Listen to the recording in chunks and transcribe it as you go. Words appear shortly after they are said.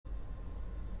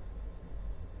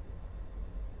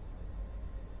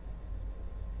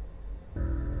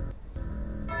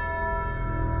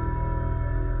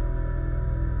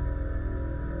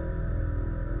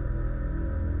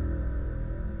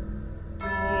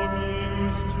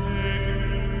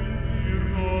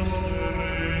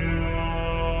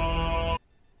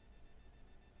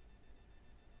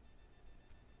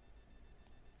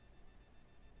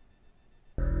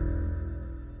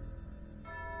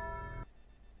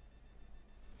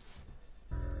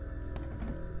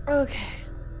Okay.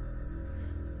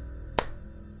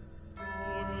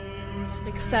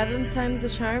 Like 7th time's the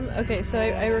charm. Okay, so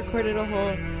I recorded a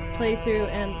whole playthrough,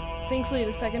 and thankfully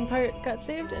the second part got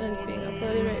saved and is being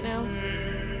uploaded right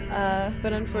now.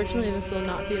 But unfortunately this will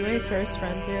not be my first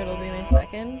run through, it'll be my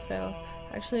second, so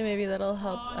actually maybe that'll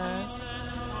help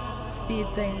speed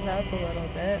things up a little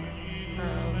bit.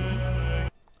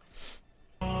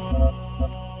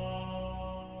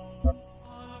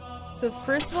 So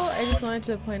first of all, I just wanted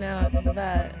to point out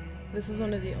that this is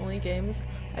one of the only games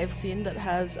I've seen that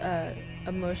has a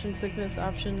motion sickness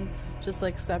option, just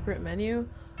like separate menu,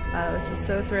 which is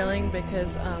so thrilling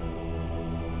because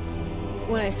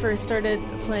when I first started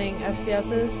playing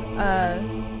FPSs,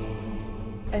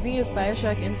 I think it was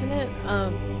Bioshock Infinite,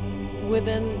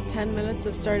 within 10 minutes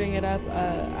of starting it up,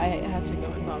 I had to go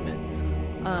and vomit.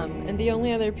 And the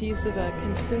only other piece of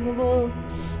consumable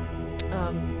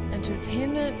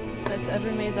entertainment that's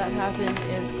ever made that happen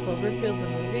is Cloverfield the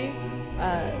movie,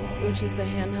 which is the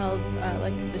handheld,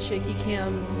 like the shaky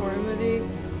cam horror movie.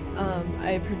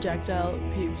 I projectile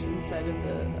puked inside of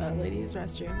the ladies'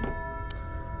 restroom.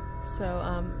 So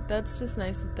that's just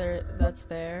nice that that's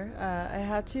there. I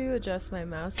had to adjust my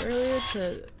mouse earlier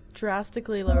to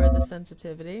drastically lower the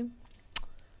sensitivity,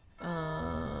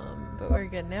 but we're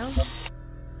good now.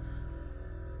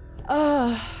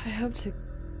 I hope to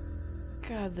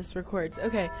God this records.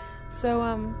 Okay, so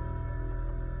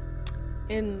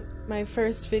in my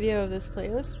first video of this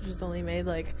playlist, which was only made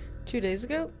like 2 days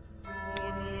ago,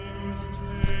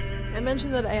 I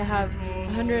mentioned that I have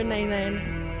 199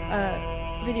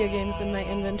 video games in my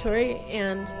inventory,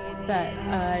 and that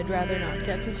I'd rather not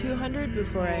get to 200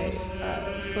 before I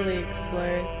fully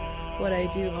explore what I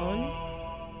do own.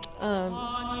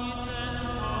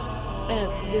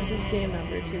 And this is game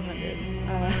number 200.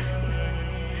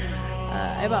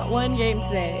 I bought one game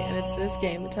today, and it's this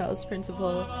game, the Talos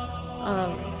Principle.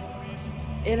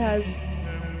 It has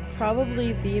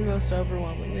probably the most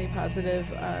overwhelmingly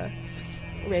positive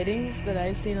ratings that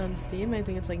I've seen on Steam. I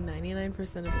think it's like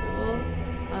 99% approval,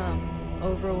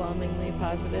 overwhelmingly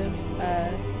positive,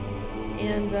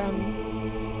 and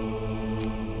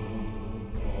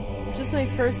just my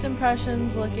first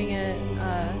impressions looking at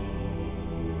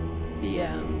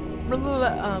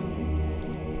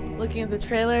looking at the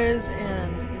trailers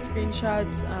and the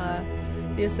screenshots,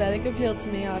 the aesthetic appealed to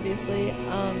me, obviously,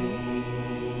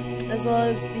 as well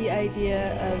as the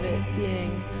idea of it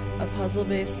being a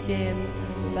puzzle-based game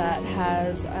that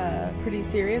has pretty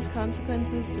serious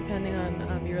consequences depending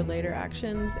on your later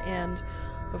actions, and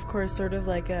of course sort of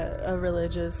like a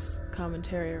religious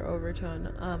commentary or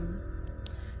overtone.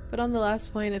 But on the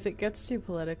last point, if it gets too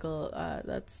political, I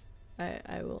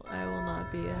will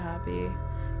not be a happy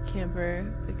camper,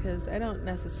 because I don't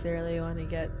necessarily want to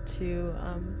get too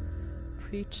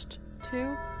preached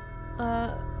to,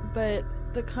 but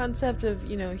the concept of,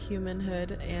 you know,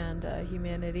 humanhood and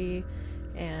humanity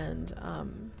and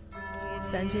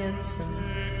sentience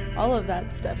and all of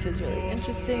that stuff is really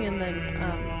interesting, and then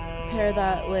pair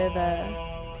that with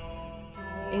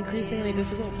increasingly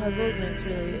difficult puzzles, and it's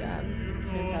really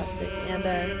fantastic. And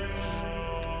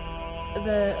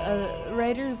the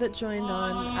writers that joined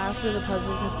on after the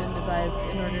puzzles had been devised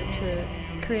in order to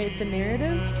create the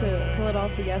narrative, to pull it all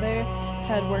together,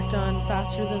 had worked on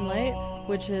Faster Than Light,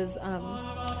 which is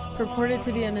purported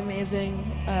to be an amazing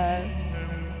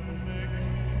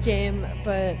game,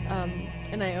 but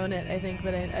and I own it, I think,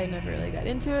 but I never really got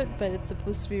into it, but it's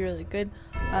supposed to be really good.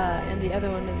 And the other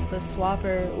one is the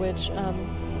Swapper, which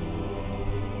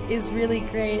is really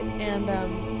great, and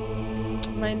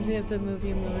reminds me of the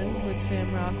movie Moon with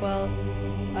Sam Rockwell,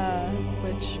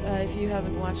 which if you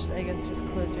haven't watched, I guess just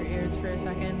close your ears for a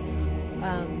second.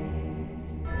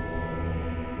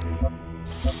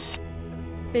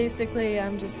 Basically,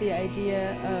 just the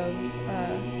idea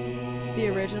of the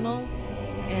original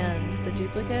and the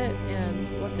duplicate,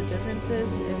 and what the difference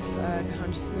is if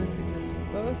consciousness exists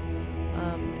in both.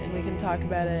 And we can talk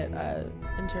about it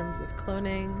in terms of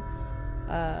cloning,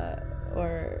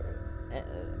 or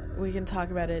we can talk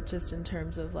about it just in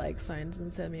terms of like science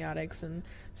and semiotics and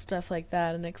stuff like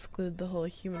that, and exclude the whole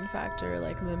human factor,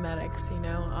 like memetics, you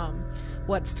know,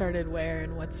 what started where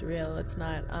and what's real, it's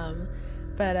not.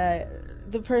 But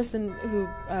the person who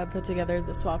put together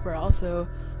the Swapper also,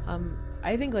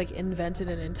 I think, like invented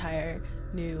an entire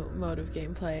new mode of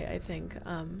gameplay. I think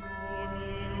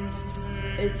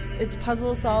it's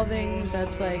puzzle solving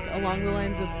that's like along the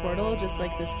lines of Portal, just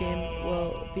like this game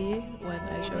will be when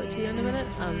I show it to you in a minute.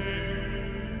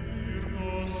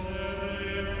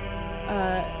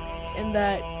 In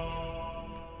that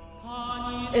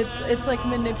it's like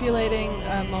manipulating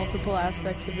multiple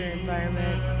aspects of your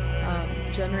environment,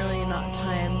 generally not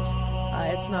timed.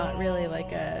 It's not really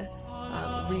like a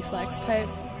reflex type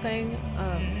thing,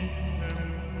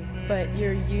 but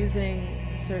you're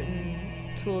using certain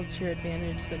tools to your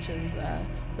advantage, such as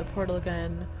the portal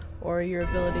gun, or your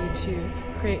ability to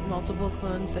create multiple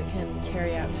clones that can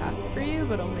carry out tasks for you,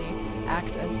 but only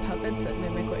act as puppets that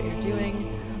mimic what you're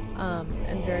doing.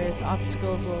 And various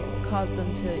obstacles will cause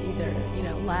them to either,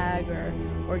 lag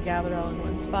or gather all in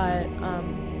one spot.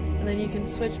 And then you can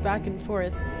switch back and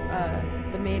forth.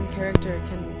 The main character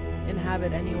can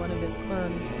inhabit any one of his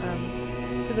clones,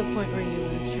 to the point where you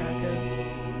lose track of,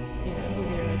 who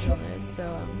the original is.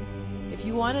 So, if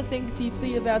you want to think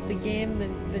deeply about the game,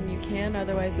 then you can.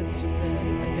 Otherwise, it's just a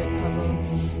good puzzle.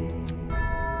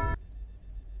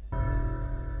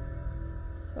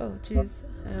 Oh, jeez.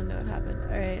 I don't know what happened.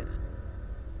 Alright.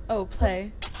 Oh,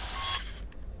 play.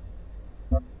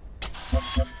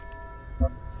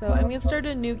 So, I'm gonna start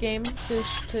a new game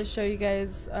to show you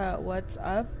guys what's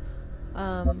up.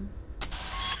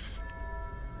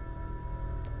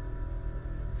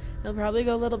 It'll probably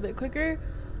go a little bit quicker,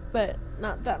 but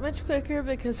not that much quicker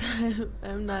because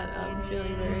I'm not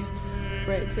feeling very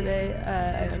bright today.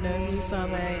 I don't know if you saw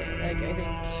my, I think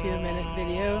 2-minute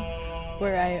video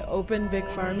where I opened Big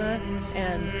Pharma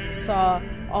and saw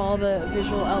all the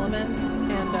visual elements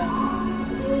and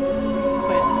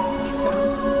quit.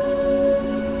 So.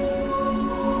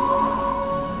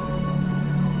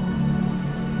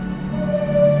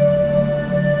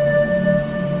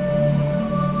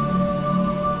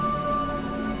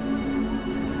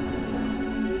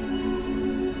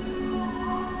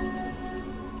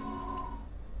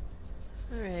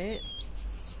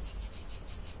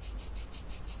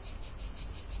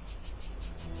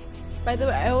 By the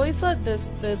way, I always thought this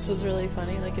was really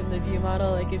funny, like in the view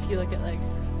model, like if you look at like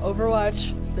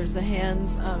Overwatch, there's the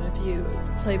hands. If you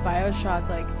play BioShock,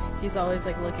 like he's always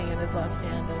like looking at his left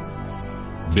hand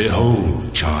and...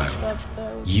 Behold, child,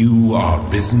 you are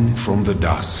risen from the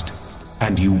dust,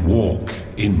 and you walk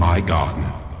in my garden.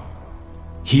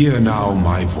 Hear now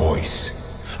my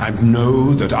voice, and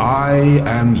know that I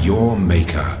am your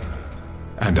maker,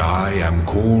 and I am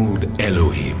called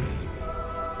Elohim.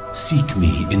 Seek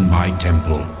me in my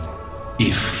temple,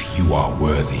 if you are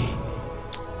worthy.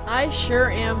 I sure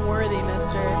am worthy,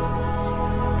 mister.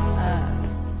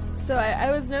 So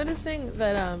I was noticing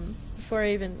that, before I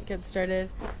even get started,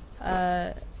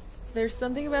 there's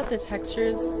something about the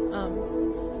textures,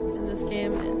 in this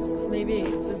game, and maybe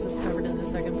this is covered in the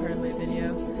second part of my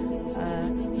video,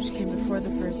 which came before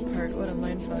the first part, what a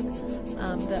mindfuck,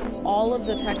 that all of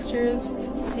the textures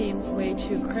seem way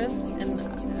too crisp, and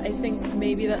I think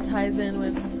maybe that ties in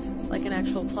with like an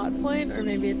actual plot point, or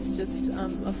maybe it's just a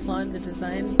flaw in the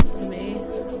design to me,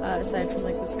 aside from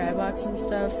like the skybox and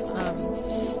stuff.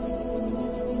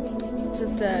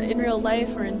 Just in real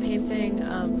life or in painting,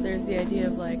 there's the idea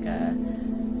of like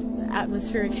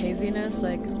atmospheric haziness,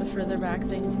 like the further back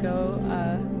things go,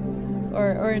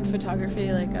 or in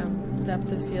photography, like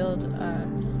depth of field,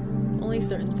 only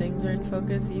certain things are in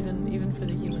focus, even for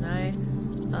the human eye.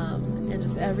 And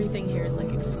just everything here is like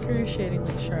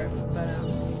excruciatingly sharp. But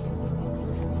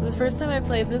so the first time I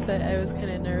played this, I was kind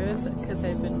of nervous because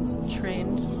I've been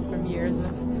trained from years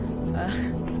of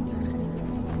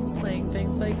playing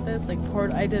things like this. Like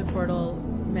I did Portal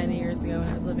many years ago when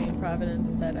I was living in Providence.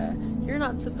 But you're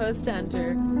not supposed to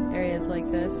enter areas like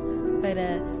this, but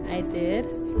I did,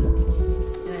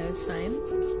 and I was fine.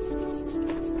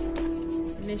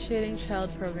 Initiating child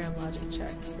program logic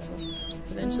check. So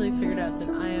eventually figured out that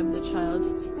I am the child.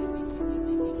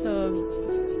 So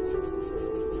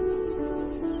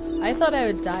I thought I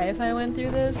would die if I went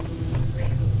through this,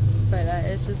 but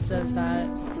it just does that.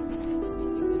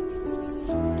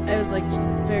 I was like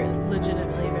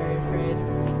legitimately very afraid.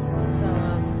 So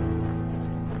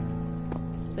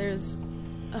there's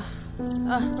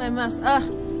my mouse.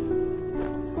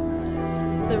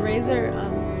 It's the Razer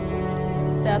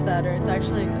Death Adder. It's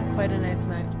actually quite a nice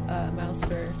mouse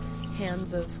for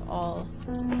hands of all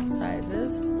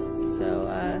sizes. So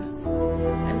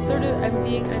I'm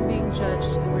being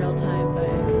judged in real time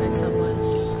by someone.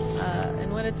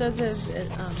 And what it does is it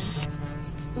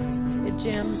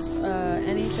jams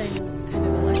anything kind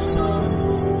of electrical.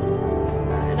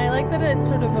 And I like that it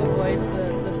sort of avoids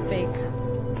the fake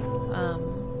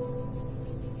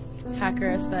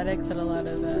hacker aesthetic that a lot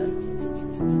of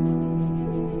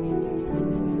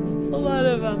lot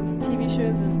of TV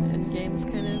shows and games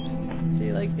kind of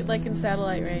do like in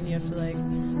Satellite Rain, you have to like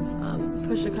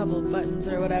push a couple of buttons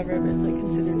or whatever, but it's like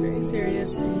considered very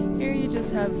serious. Here you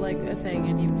just have like a thing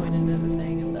and you point into the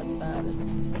thing and that's that.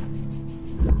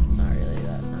 It's not really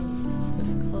that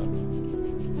difficult.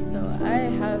 So I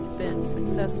have been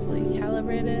successfully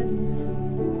calibrated.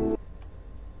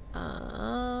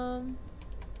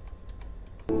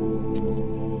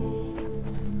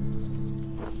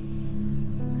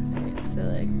 Alright, so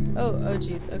like, oh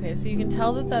geez, okay, so you can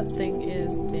tell that that thing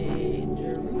is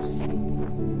dangerous.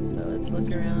 So let's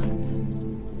look around.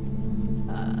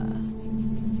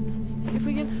 See if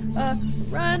we can,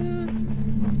 run!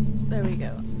 There we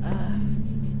go.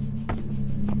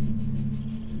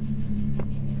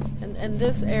 And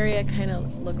this area kind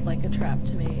of looked like a trap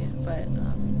to me, but,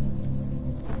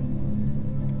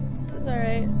 it's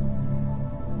alright.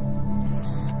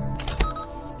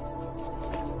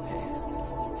 Okay.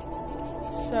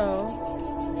 So,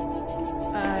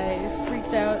 I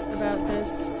freaked out about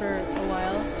this for a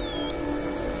while.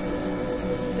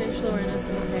 Spatial awareness,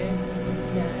 okay.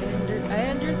 Yeah, I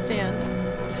understand.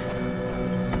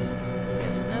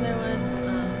 Another one.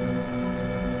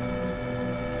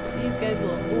 These guys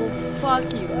will fuck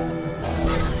you up. So.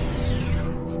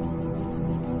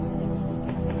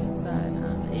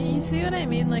 You see what I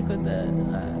mean, like with the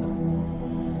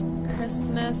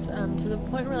crispness, to the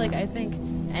point where, like, I think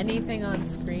anything on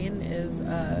screen is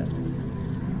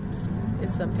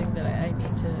something that I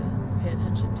need to pay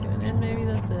attention to, and maybe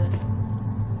that's an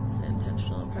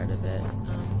intentional part of it.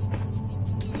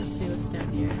 Let's see what's down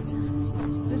here.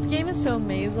 This game is so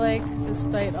maze-like,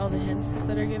 despite all the hints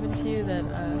that are given to you, that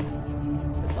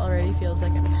this already feels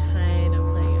like I'm kind of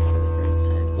playing it for the first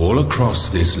time. All across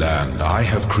this land, I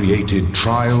have created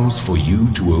trials for you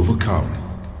to overcome.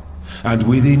 And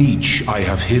within each, I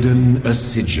have hidden a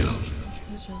sigil.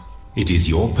 It is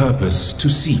your purpose to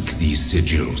seek these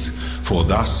sigils, for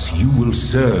thus you will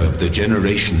serve the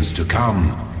generations to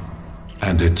come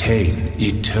and attain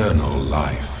eternal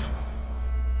life.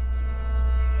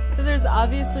 So there's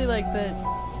obviously like I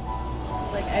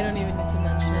don't even need to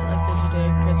mention it, like the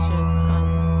Judeo-Christian kind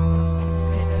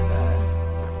of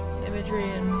imagery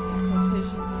and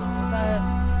quotations and all of that.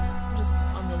 I'm just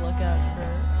on the lookout for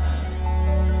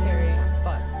scary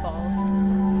balls.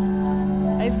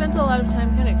 I spent a lot of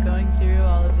time kind of going through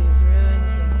all of these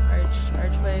ruins and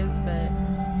archways, but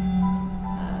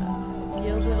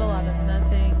yielded a lot of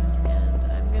nothing, and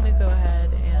I'm gonna go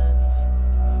ahead and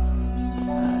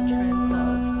try and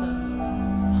solve some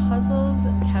puzzles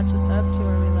and catch us up to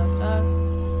where we left off.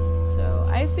 So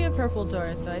I see a purple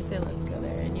door, so I say let's go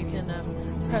there, and you can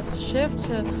press shift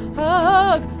to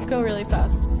go really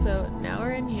fast. So now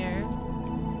we're in here.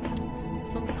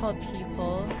 This one's called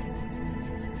People.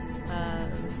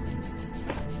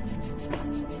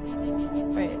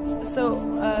 Right, so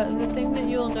the thing that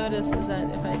you'll notice is that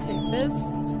if I take this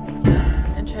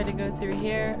and try to go through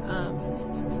here,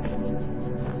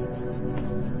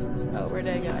 oh, where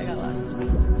did I go? I got lost.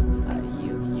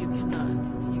 You cannot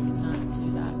do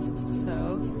that. So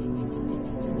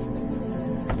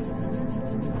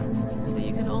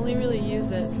you can only really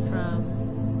use it from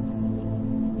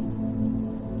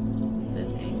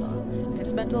this angle. I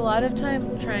spent a lot of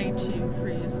time trying to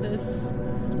freeze this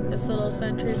little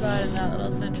sentry bot and that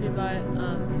little sentry bot,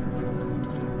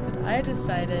 but I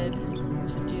decided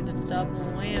to do the double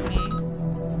whammy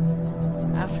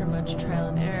after much trial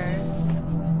and error.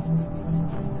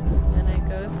 Then I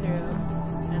go through,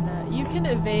 and you can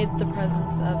evade the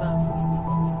presence of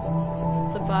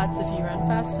the bots if you run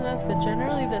fast enough, but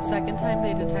generally the second time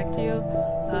they detect you,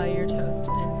 you're toast.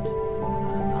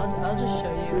 And I'll just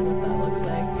show you what that looks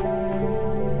like.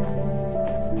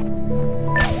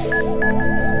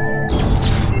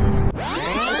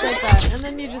 And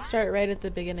then you just start right at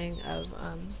the beginning of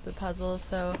the puzzle,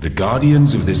 so... The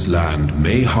guardians of this land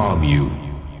may harm you,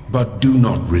 but do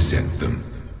not resent them,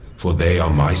 for they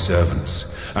are my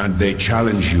servants, and they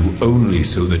challenge you only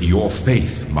so that your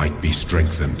faith might be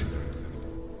strengthened.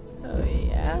 Oh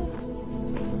yeah?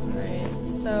 Right,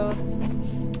 so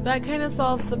that kind of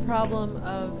solves the problem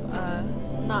of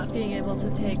not being able to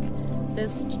take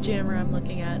this jammer I'm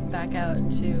looking at back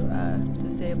out to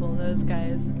disable those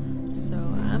guys. So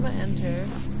I'm gonna enter,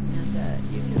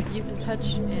 and you can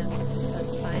touch, and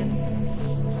that's fine.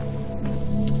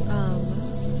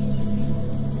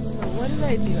 So what did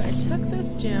I do? I took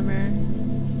this jammer.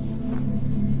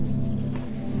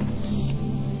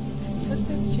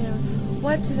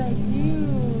 What did I do?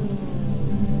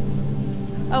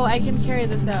 Oh, I can carry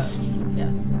this out.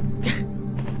 Yes.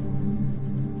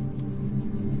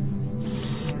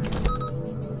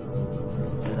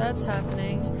 So that's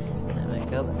happening.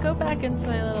 go back into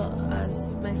my little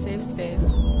my safe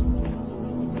space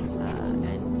and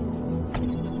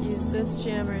use this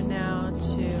jammer now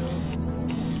to.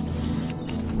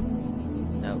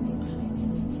 Nope.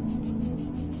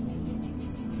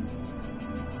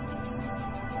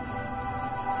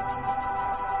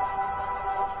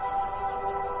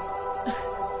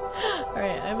 All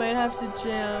right, I might have to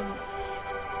jam.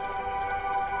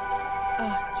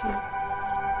 Oh, jeez.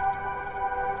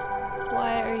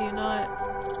 Why are you not?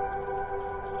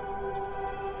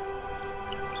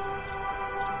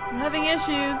 I'm having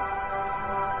issues.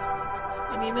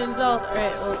 I need an adult.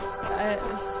 Alright, well,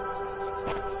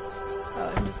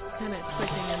 oh, I'm just kind of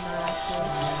clicking and not actually.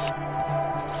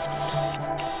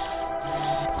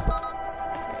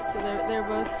 Alright, so they're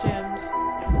both jammed.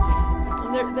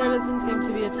 And there doesn't seem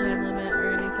to be a time limit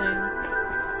or anything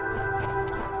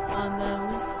on them,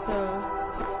 so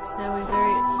now we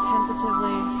very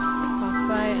tentatively walk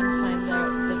by and find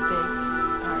out that they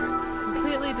are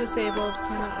completely disabled,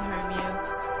 cannot harm you.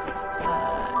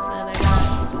 And then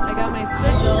I got my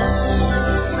sigil,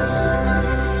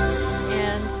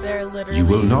 and they're literally. You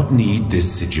will not need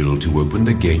this sigil to open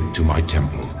the gate to my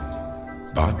temple,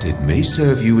 but it may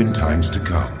serve you in times to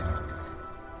come.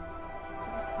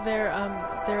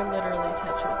 They're literally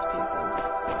Tetris pieces.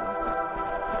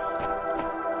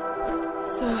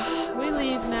 So we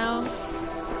leave now.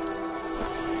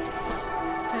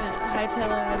 Kind of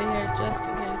hightail out of here just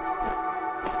in case.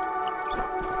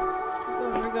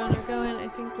 We're going. I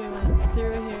think we went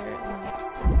through here and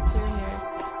through here,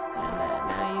 and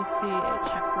now you see a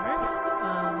check mark.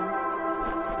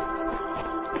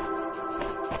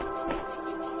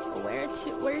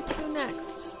 Where to next?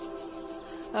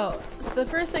 Oh, so the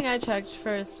first thing I checked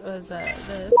first was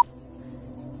this,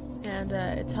 and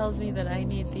it tells me that I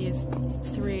need these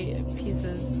 3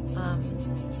 pieces, none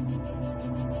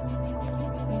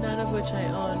of which I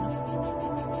own.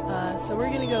 So we're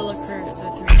gonna go look for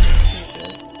the 3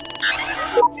 pieces.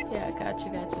 Yeah, gotcha.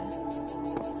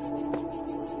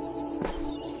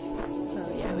 So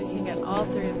yeah, we can get all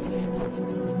 3 of them.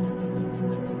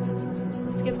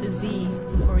 Let's get the Z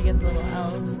before we get the little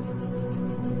L's.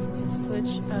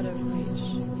 Switch out of reach.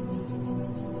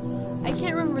 I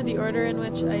can't remember the order in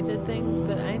which I did things,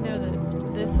 but I know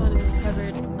that this one is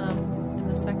covered in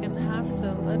the second half,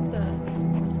 so let's go ahead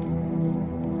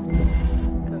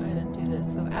and do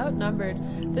this. So outnumbered.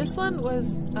 This one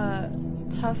was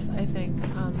tough, I think,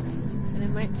 and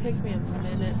it might take me a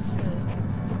minute to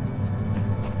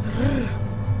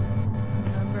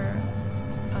remember.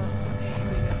 Oh, okay,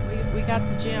 here we go. We got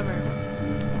the jammer.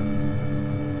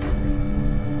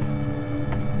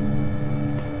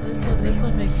 This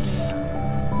one makes me.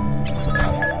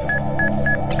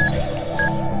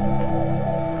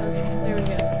 Okay, there we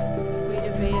go. We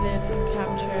evaded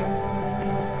capture.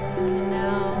 And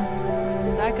now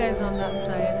that guy's on that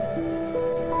side.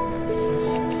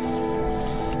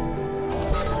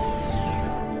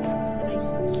 I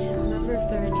can't remember if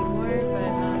there are any more,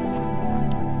 but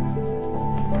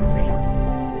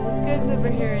so this guy's over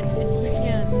here and he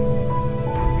can't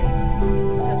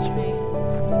touch me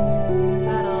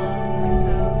at all.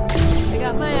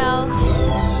 My L.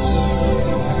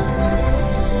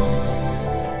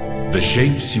 The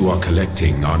shapes you are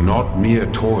collecting are not mere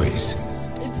toys.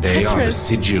 They are the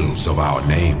sigils of our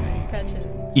name. Gotcha.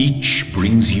 Each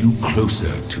brings you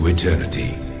closer to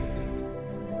eternity.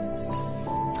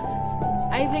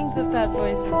 I think that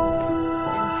voice is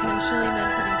intentionally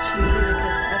meant to be cheesy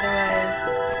because otherwise,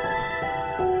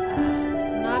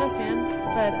 not a fan.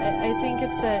 But I think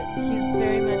it's that he's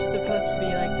very much supposed to be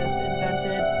like this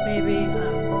invented, maybe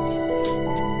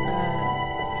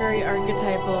very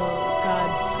archetypal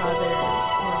godfather,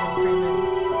 Morgan Freeman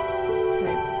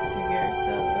type figure.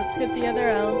 So let's get the other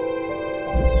L.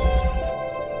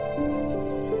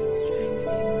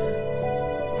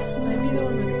 This might be the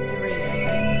one with 3, I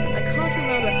think. I can't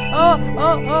remember. Oh!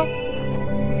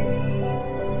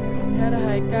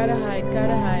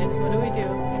 Gotta hide. What do we do?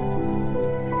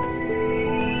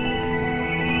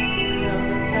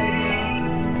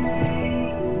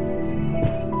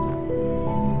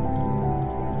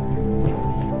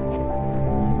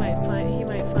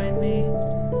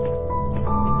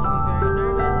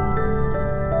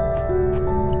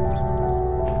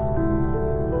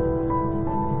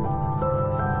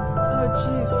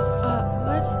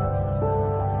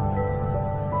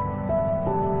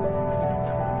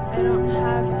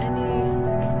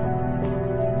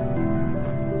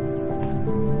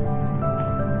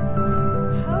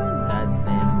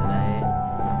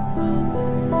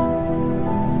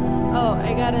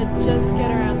 Just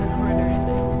get around the corner, I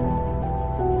think.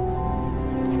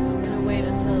 So I'm gonna wait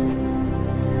until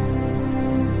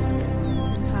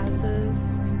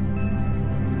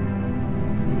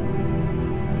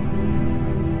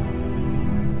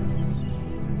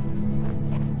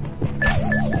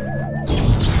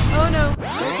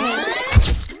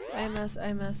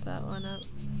I messed that one up.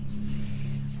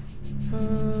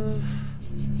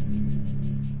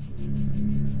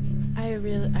 I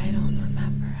don't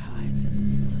remember how I did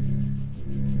this one.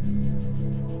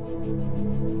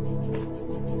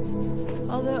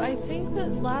 Although I think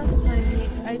that last time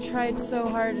I tried so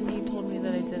hard and he told me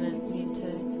that I didn't need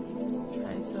to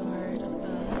try so hard.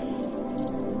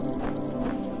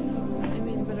 I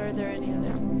mean, but are there any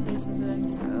other places that I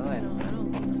can go? I don't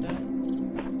think so.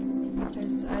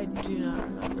 I do not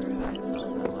remember how I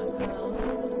solved that one.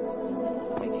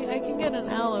 I can get an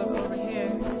aloe over here.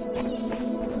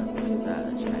 Let's do that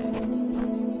and try.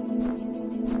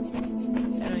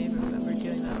 I don't even remember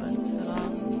doing that one at all.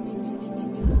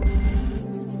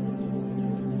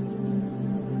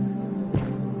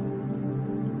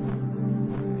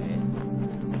 Okay.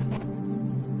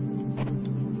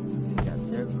 That's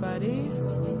our buddy.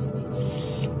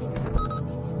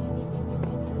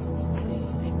 See,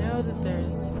 I know that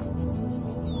there's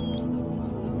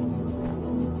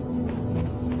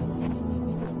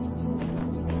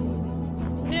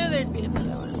there'd be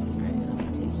another one. Alright, I'll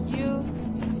take you.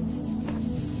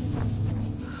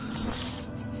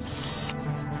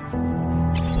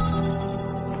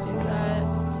 Do that.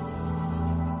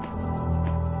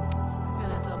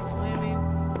 Kinda double whammy.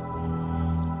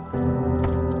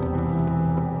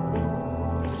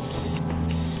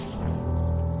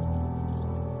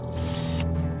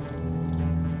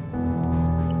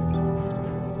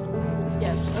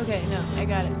 Yes, okay, no, I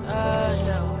got it. No,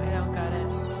 I don't got it.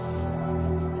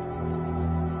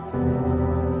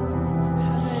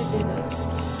 How did I do this?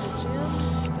 The gym?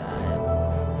 Got it.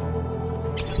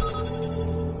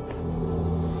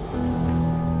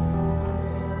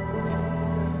 Okay,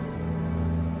 so...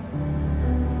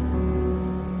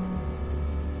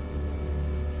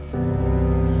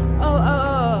 Oh,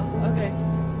 okay.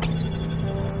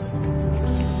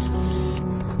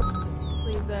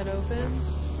 Leave that open.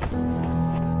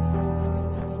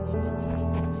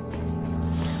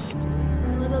 A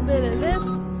little bit of this.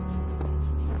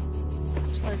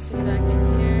 Let's see back in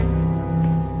here.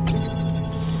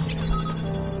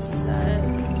 That.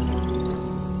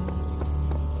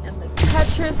 And the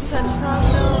Tetris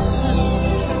tetragonal.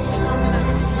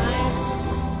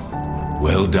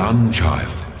 Well done,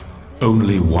 child.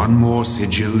 Only one more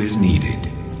sigil is needed. We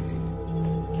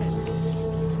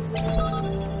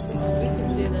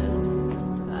can do this.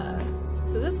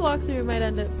 So this walkthrough might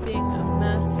end up being a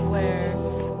mess where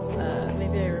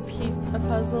maybe I repeat a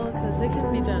puzzle because they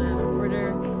can be done out of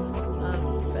order.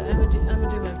 But I'm gonna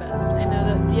do my best. I know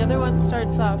that the other one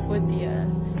starts off with the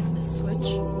switch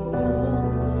puzzle.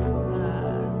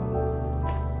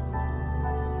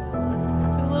 So let's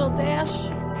do a little dash.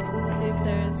 Let's see if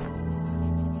there's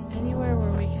anywhere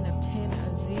where we can obtain a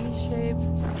Z shape.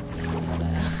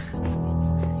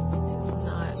 It's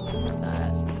not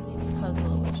that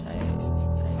puzzle, which I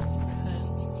just couldn't.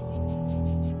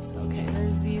 Okay,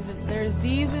 there's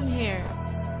Z's in here.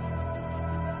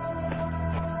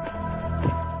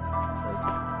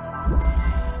 Oops.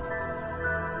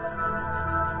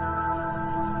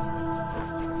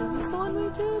 Is this the one we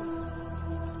did?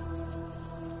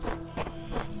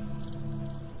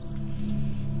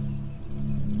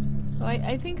 Oh,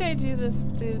 I think I do this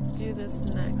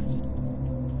next.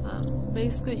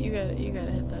 Basically you gotta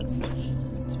hit that switch.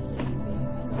 It's really easy.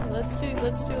 So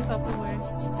let's do a couple more.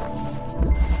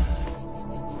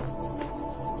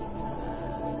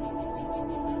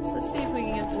 Let's see if we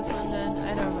can get this one done. I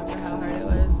don't remember how hard it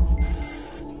was.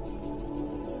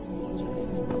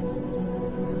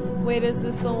 Wait, is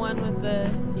this the one with the...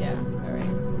 Yeah,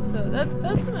 alright. So that's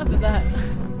enough of that.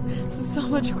 This is so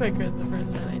much quicker than the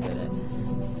first time I did it.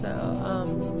 So, I'm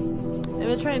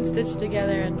gonna try and stitch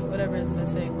together, and whatever is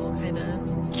missing we'll kinda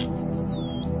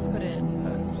put it in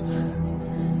post.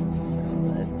 So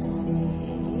let's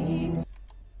see.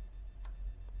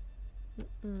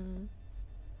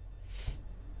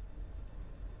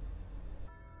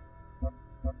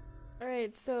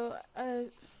 Alright, so,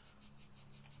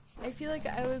 I feel like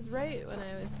I was right when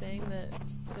I was saying that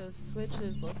those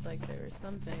switches looked like they were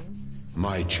something.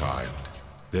 My child,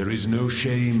 there is no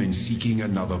shame in seeking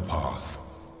another path.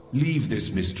 Leave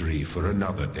this mystery for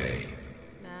another day.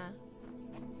 Nah.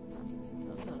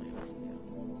 Don't tell me what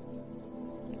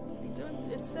to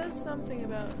do. It says something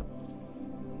about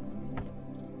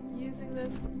using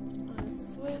this on a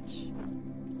switch.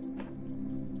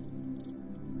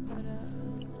 But,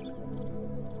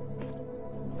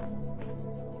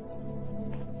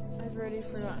 I've already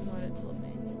forgotten what it told me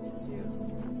to do.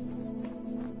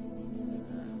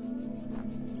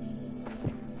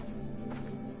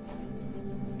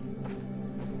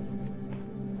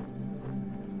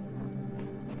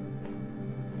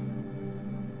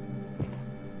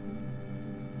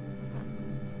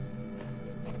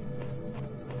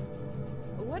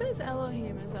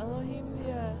 Elohim? Is Elohim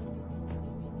the,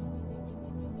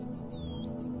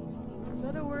 is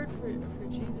that a word for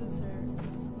Jesus, or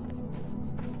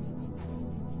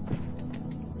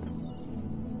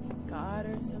God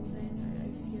or something?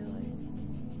 I feel like.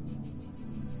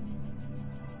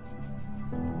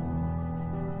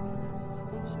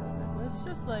 Let's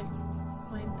just like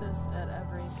point this at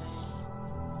everything.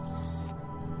 Let's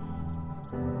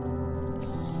see if it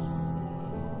just.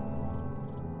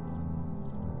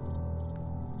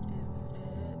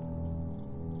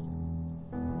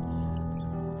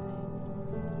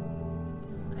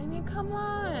 I mean, come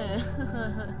on.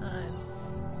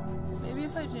 Maybe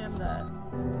if I jam that.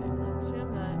 Okay, let's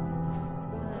jam that.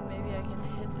 And then maybe I can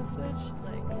hit the switch,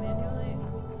 like, manually.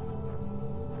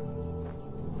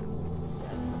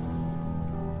 Yes.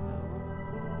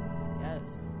 Oh. Yes.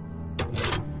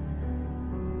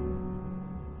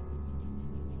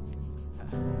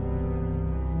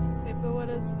 Wait, but what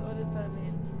does that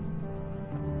mean?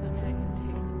 Does that mean I can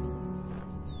take this?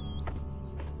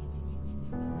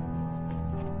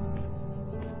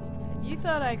 You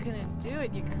thought I couldn't do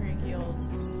it, you cranky old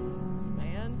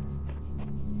man.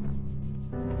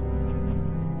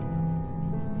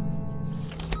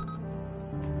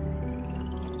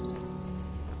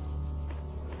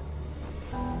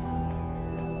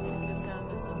 Take the sound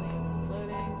of something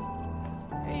exploding.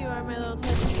 There you are, my little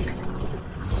teddy.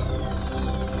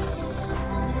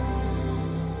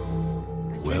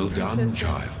 Well done,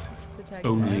 child.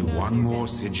 Only one more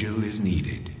sigil is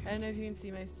needed. I don't know if you can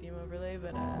see my Steam overlay,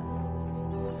 but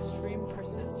extreme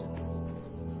persistence is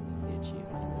the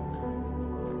achievement.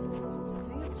 I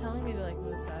think it's telling me to like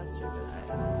move faster, but I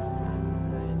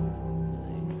couldn't really.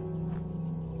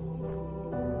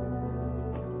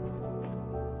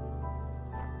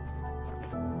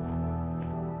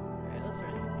 Alright, let's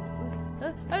run.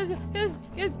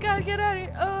 Yes, gotta get out of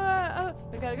here. Oh,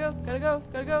 I gotta go. Alright, I gotta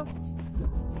go.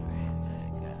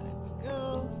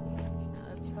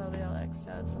 That's probably all X'd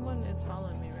out. Someone is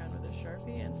following me around with a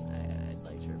Sharpie, and I'd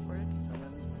like to report it to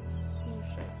someone. Who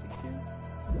should I speak to?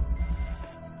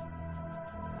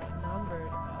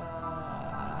 Numbered.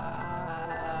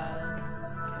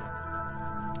 Okay.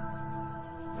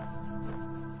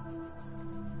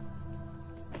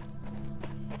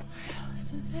 Let's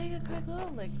just take a quick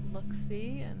little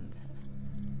look-see, and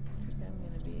I think I'm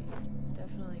gonna be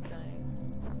definitely dying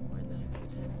more than a few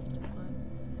times in this one.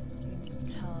 You can just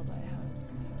tell by how it's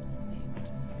named.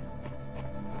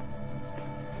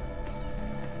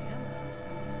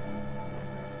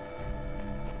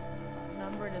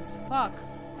 Numbered as fuck.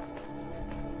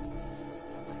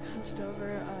 Hunched over.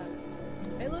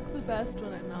 I look the best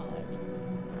when I'm not like,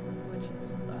 which is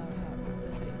the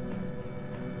face thing.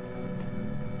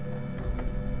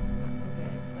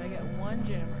 Okay, so I get one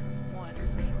jammer. One.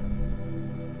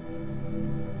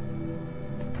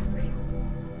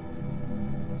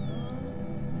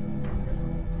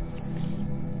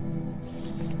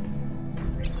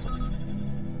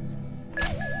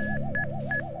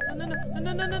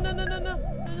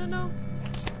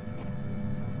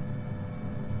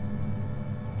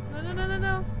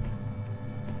 No.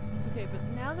 Okay, but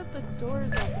now that the door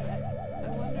is open, I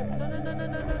wonder. No.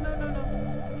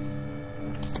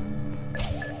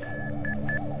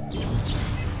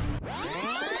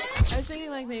 I was thinking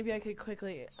like maybe I could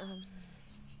quickly.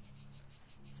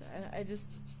 So I just.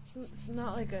 It's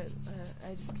not like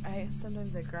I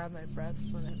sometimes I grab my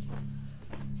breast when I'm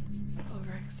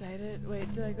overexcited.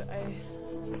 Wait, did I go?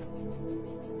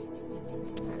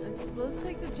 Let's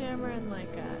take the jammer and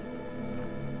like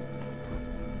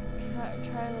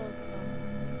try a little something.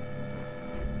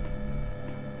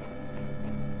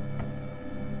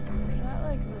 That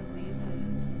like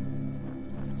releases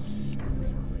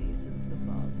the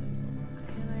balls.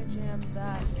 Can I jam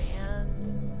that and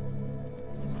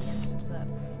into that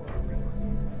before?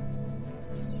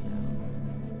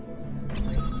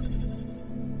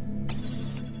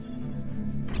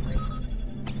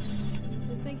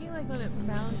 Like when it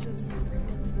bounces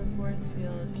into the force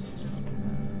field,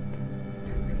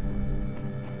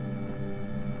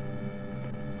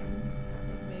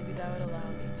 maybe that would allow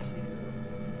me to.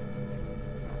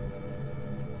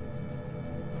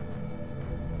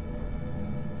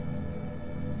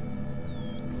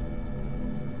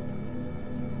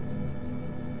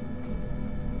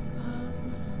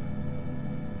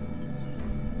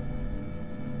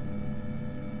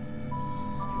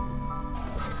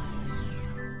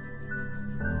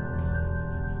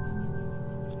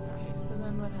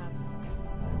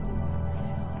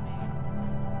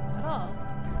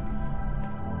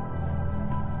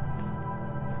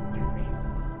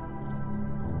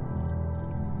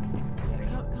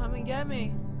 Get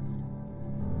me.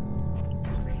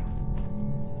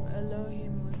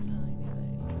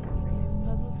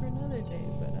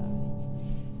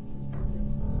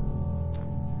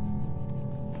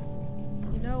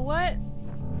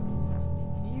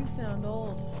 sound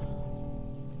old.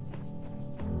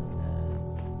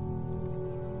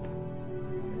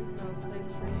 There's no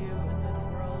place for you in this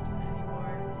world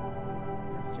anymore,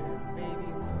 Mr. Baby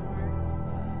Boomer.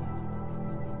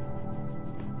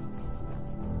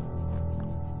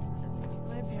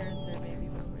 My parents are baby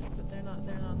boomers, but they're not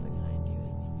the kind you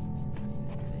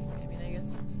think. I mean, I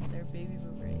guess they're baby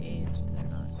boomer aged.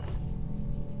 They're not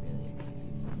really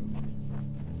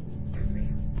baby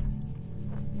boomers.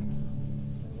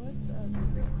 So what's up?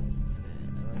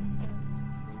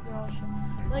 These are all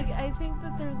like, I think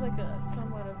that there's like a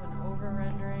somewhat of an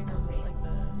over-rendering of like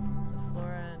the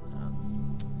flora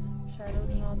and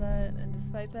shadows and all that, and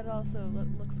despite that, it also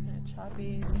looks kind of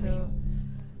choppy. So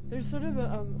there's sort of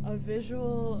a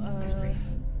visual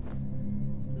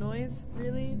noise,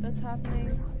 really, that's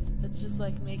happening. That's just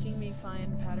like making me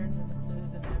find patterns and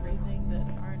clues and everything that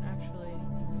aren't actually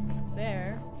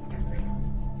there.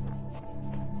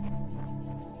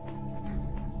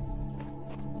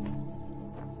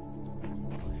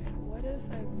 What if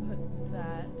I put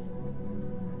that?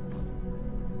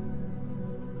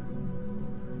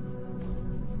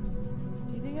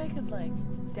 Do you think I could like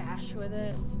dash with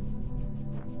it?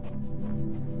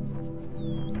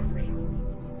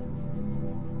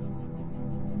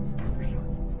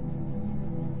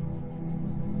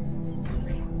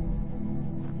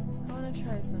 I want to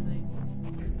try something.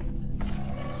 I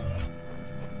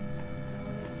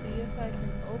want to see if I can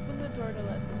open the door to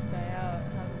let this guy out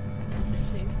and have him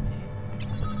chase me.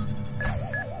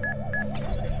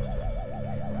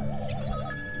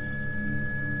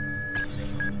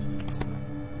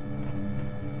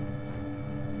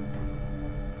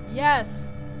 Yes!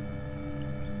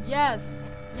 Yes!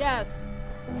 Yes!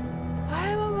 I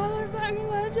am a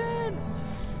motherfucking legend!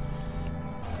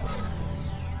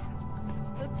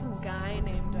 That's some guy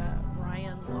named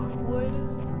Ryan Lockwood.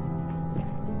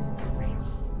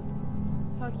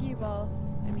 Fuck you, Ball.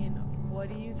 I mean, what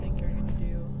do you think you're gonna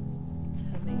do to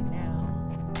me now?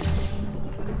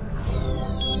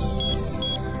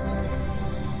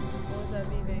 What was that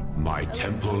beeping? My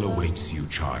temple awaits you,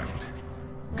 child.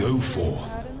 Go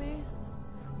forth. Proud of me?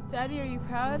 Daddy, are you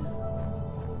proud?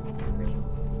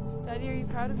 Daddy, are you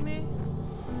proud of me?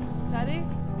 Daddy?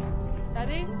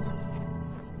 Daddy?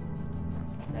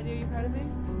 Daddy, are you proud of me?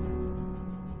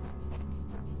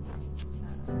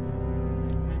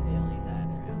 I'm the only dad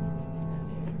around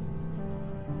here.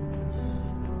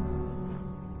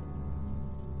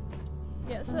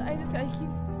 Yeah, so I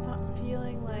keep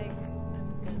feeling like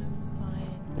I'm gonna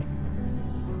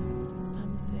find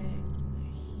something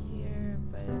here,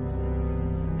 but it's just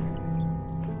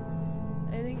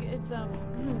not. I think it's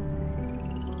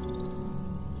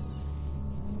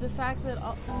the fact that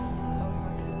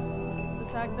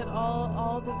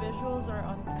all the visuals are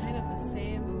on kind of the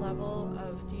same level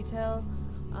of detail.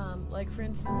 Like for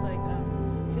instance, like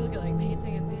if you look at like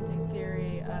painting and painting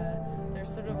theory,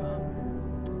 there's sort of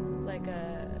like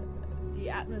the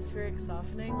atmospheric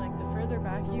softening. Like the further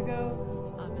back you go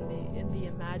in the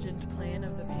imagined plane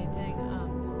of the painting,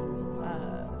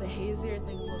 the hazier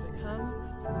things will become,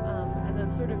 and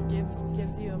that sort of gives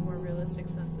you a more realistic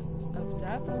sense of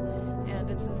depth. And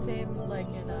it's the same like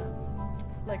in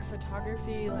like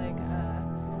photography, like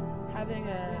having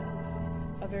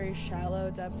a very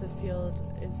shallow depth of field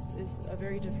is a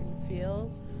very different feel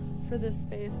for this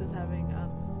space as having a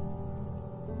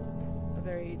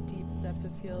very deep depth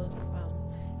of field,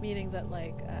 meaning that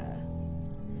like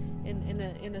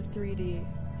in a 3D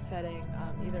setting,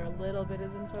 either a little bit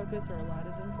is in focus or a lot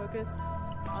is in focus,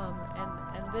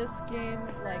 and this game,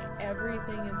 like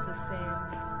everything is the same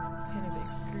kind of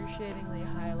excruciatingly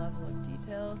high level of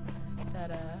detail that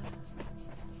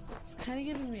it's kind of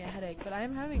giving me a headache, but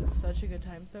I'm having such a good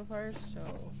time so far, so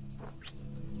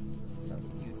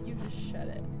you just shut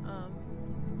it.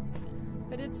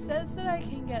 But it says that I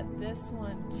can get this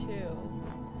one too,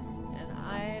 and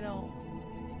I don't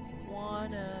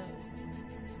wanna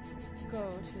go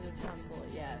to the temple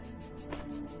yet.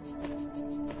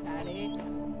 Daddy?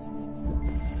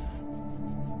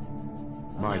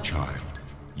 My child,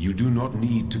 you do not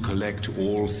need to collect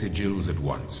all sigils at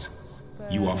once.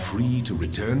 You are free to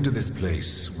return to this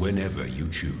place whenever you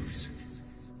choose.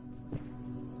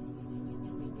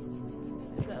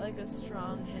 Is that like a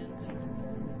strong hint?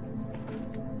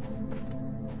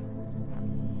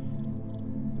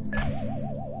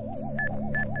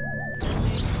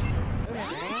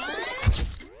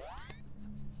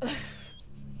 Okay.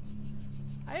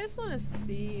 I just want to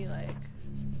see, like,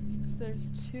 'cause there's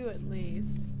two at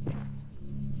least.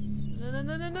 No. Okay.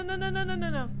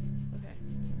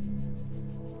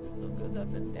 This one goes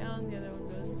up and down, the other one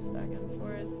goes back and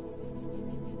forth.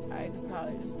 I could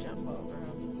probably just jump over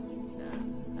them.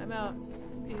 I'm out.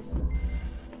 Peace.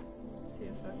 See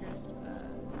you fuckers.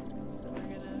 So we're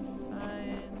gonna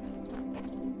find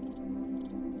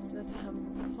the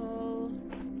temple.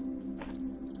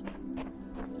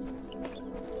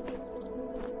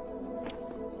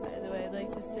 By the way, I'd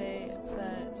like to say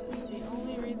that the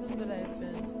only reason that I've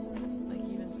been like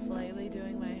even slightly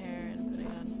doing my hair and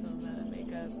putting on some amount of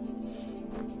makeup,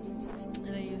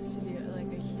 and I used to be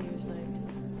like a huge like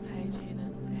hygiene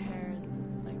and hair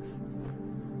and like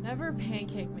never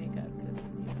pancake makeup because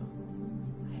you know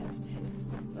I have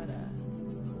taste, but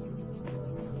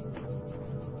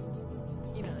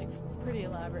you know like pretty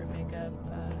elaborate makeup.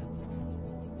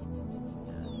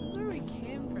 This is where we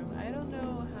came from. I don't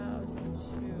know how to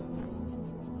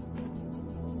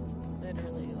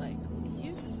literally like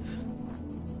leave.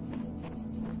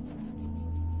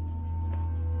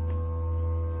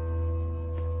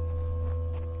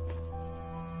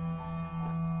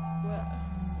 What?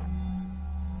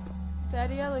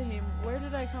 Daddy Elohim, where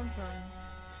did I come from?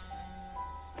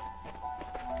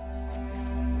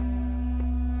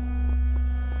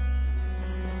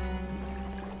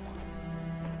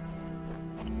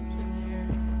 What's in here?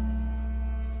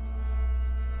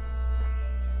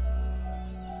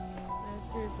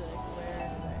 Seriously, like, where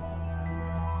did I?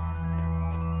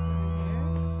 Over here?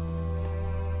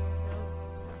 Nope.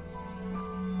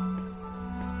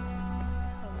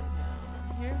 Probably down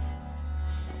here.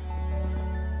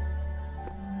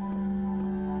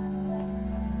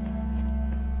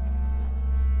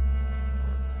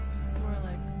 It's just more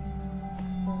like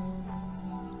bones.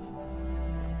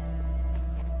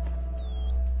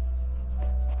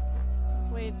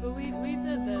 Wait, but we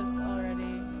did this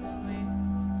already, didn't we?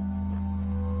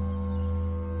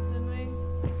 Didn't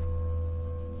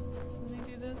we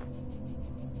do this?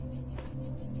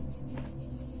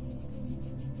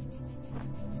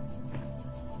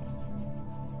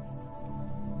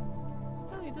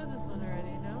 Oh, we did this one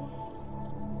already, no?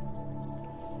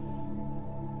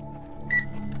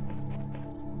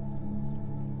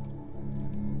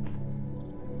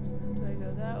 Do I go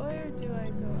that way or do I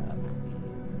go up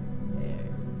these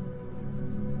stairs?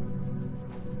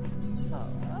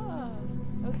 Oh.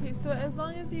 Okay, so as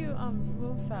long as you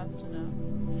move fast enough.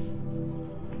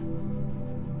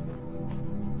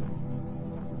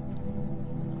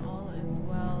 And all is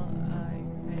well. I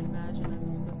imagine I'm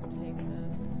supposed to take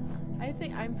this.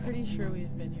 I'm pretty sure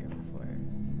we've been here before.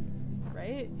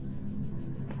 Right?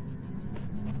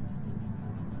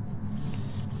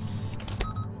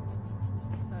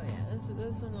 Oh yeah, this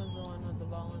one was the one with the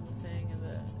ball and the thing and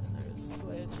there was a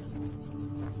switch and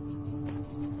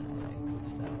just I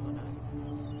goofed that one up.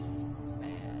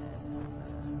 Bad.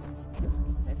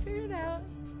 I figured out.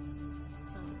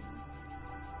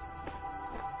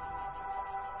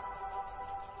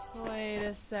 Wait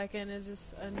a second, is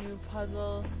this a new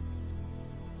puzzle?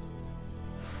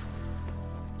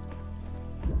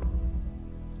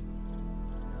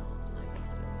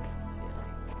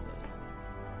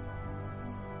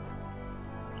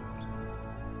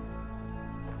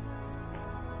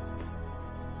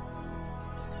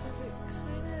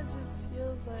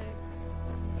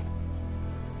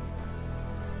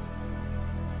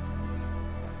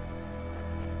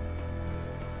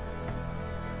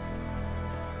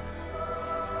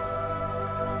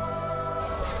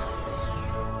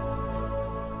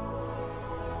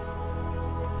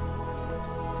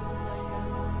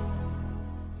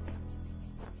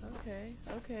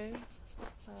 Okay.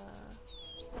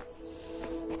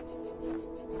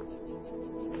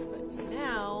 But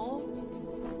now,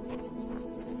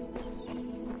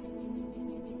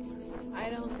 I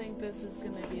don't think this is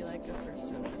going to be like a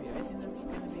first overview. I think this is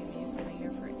going to be me sitting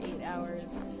here for 8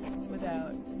 hours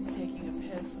without taking a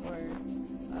piss or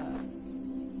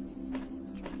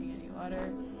drinking any water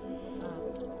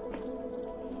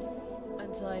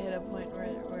until I hit a point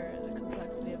where the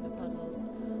complexity of the puzzles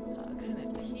kind of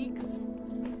peaks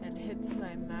and hits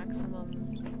my maximum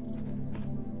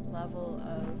level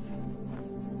of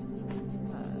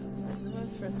the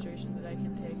most frustration that I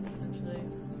can take, essentially,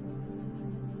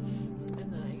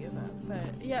 and then I give up.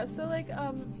 But yeah, so like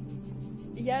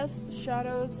yes,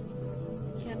 shadows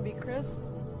can be crisp,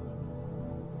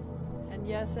 and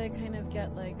yes, I kind of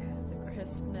get like the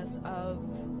crispness of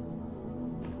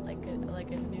like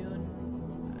a noon.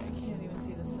 I can't even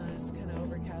see the sun, it's kind of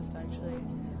overcast actually.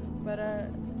 But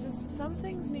just some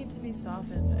things need to be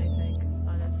softened, I think,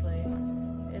 honestly.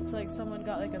 It's like someone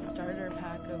got like a starter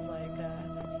pack of like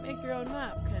make your own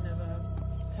map kind of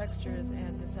textures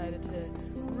and decided to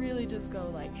really just go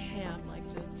like ham, like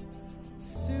just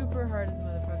super hard as a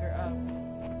motherfucker.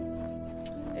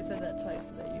 I said that twice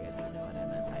so that you guys would know what I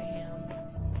meant by ham.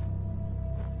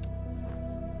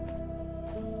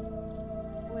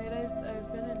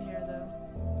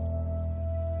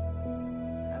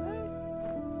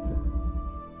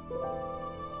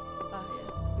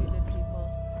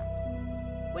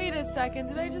 a second,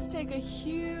 did I just take a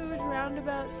huge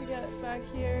roundabout to get back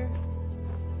here?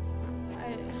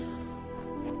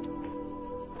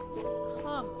 Come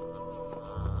on.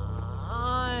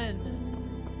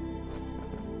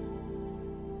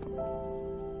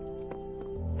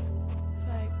 If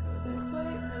I go this way,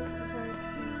 no, this is where it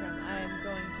came from. I am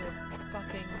going to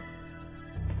fucking...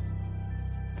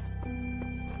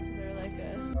 Is there like a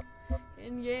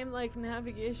in-game like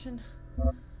navigation?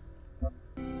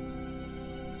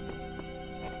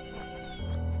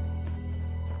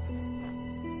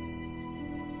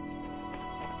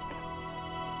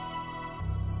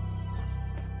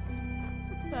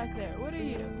 Back there, what are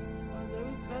you? Oh,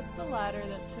 that's the ladder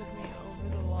that took me over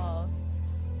the wall.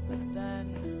 But then,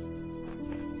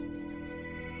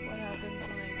 what happens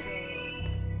when I go?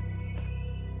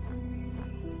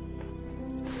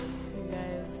 You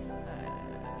guys, not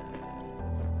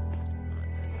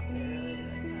necessarily like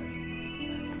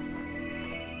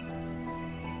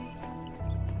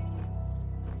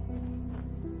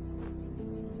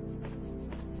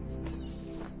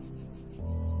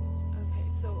okay,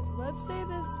 so let's say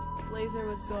this laser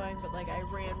was going, but like I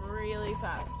ran really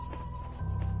fast.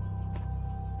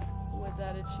 Would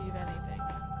that achieve anything?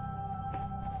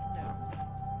 No.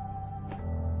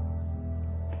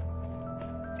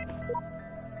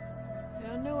 I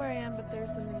don't know where I am, but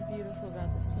there's something beautiful about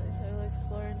this place. I will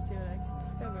explore and see what I can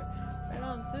discover. Right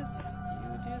on, sis.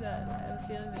 You would do that. I have a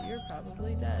feeling that you're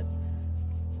probably dead.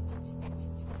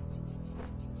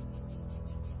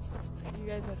 You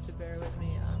guys have to bear with me.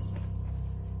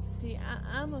 See,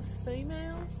 I'm a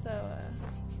female, so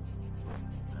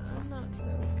I'm not so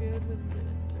good with the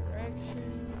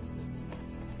directions.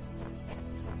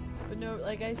 But no,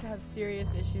 like I used to have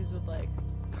serious issues with like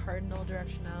cardinal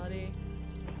directionality.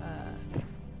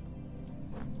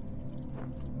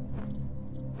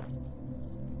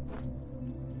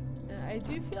 And I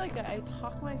do feel like I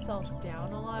talk myself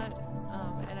down a lot,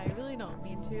 and I really don't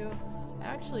mean to. I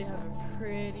actually have a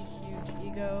pretty huge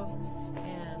ego,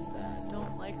 and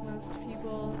don't like most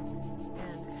people,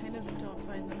 and kind of don't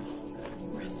find them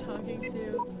worth talking to.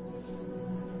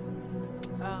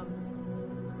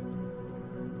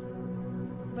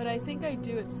 But I think I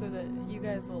do it so that you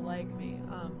guys will like me.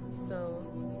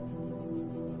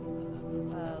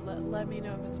 Let me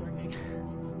know if it's working.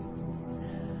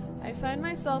 I find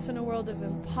myself in a world of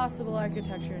impossible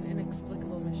architecture and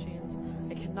inexplicable machines.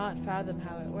 I cannot fathom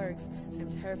how it works. I'm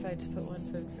terrified to put one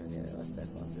foot in front of the other lest I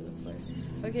fall through the floor.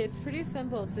 Okay, it's pretty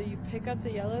simple. So you pick up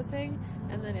the yellow thing,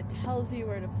 and then it tells you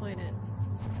where to point it.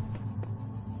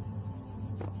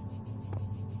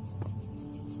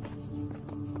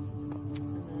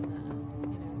 And then,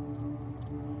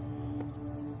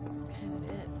 that's kind of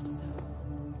it, so...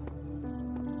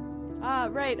 Ah,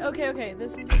 right, okay,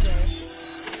 this is the door.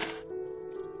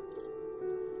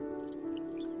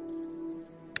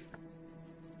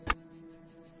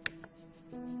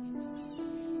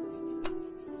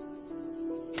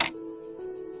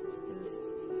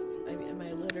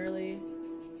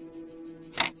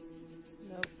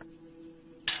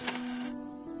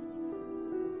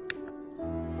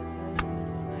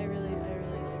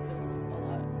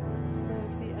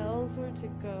 Were to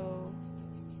go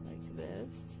like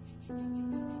this. No,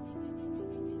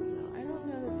 I don't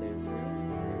know that there's room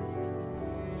here.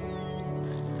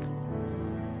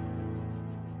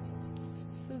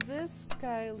 So this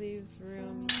guy leaves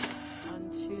room on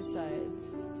two sides.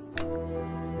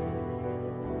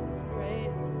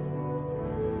 Right?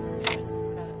 Yes,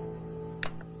 got it.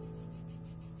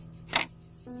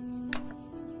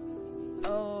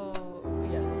 Oh,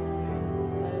 yes.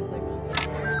 That is like one of the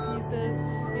third pieces.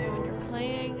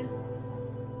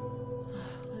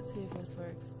 Let's see if this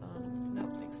works.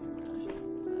 Nope, makes me more nauseous.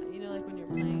 You know, like when you're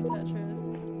playing Tetris.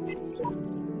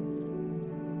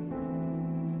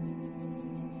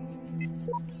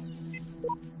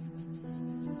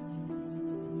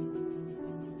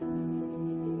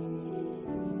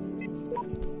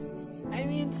 I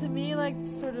mean, to me, like,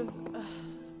 sort of,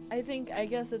 I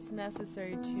guess it's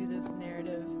necessary to this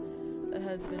narrative that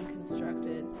has been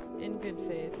constructed in good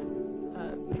faith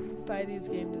by these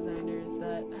game designers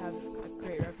that have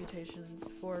great reputations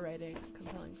for writing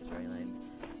compelling storylines.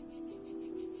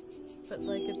 But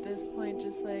like at this point,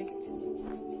 just like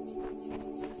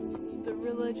the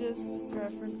religious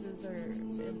references are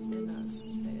enough.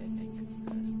 I think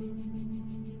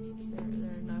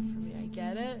they're enough for me. I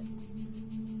get it.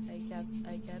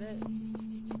 I get it.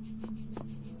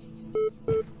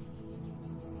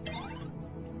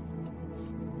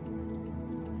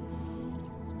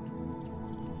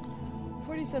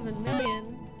 47 million?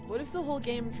 What if the whole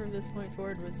game from this point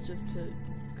forward was just to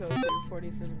go through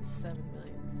 47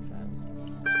 million files?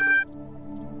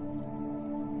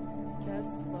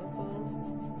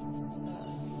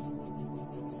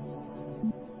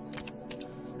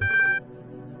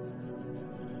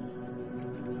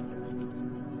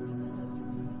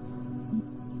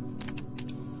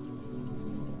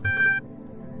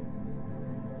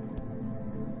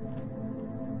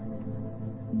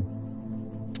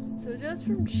 just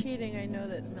from cheating I know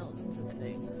that Milton's a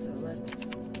thing, so let's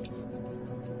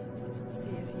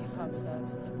see if he pops up.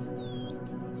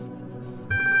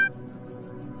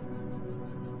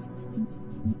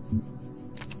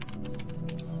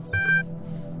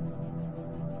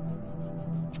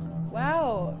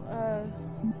 Wow,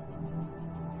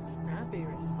 snappy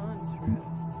response for a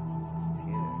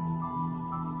computer.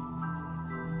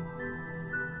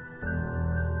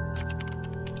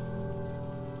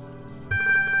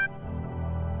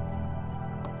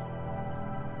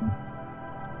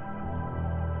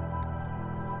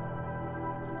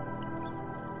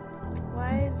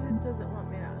 Why does it want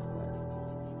me to ask that?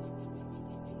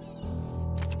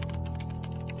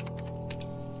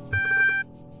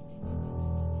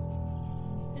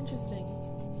 Interesting.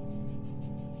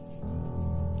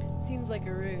 Seems like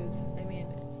a ruse. I mean,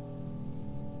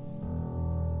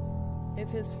 if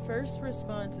his first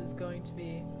response is going to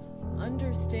be,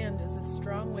 understand is a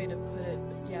strong way to put it,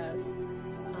 but yes.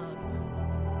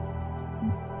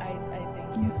 I think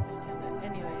you understand that.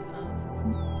 Anyway,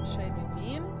 should I be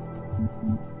mean?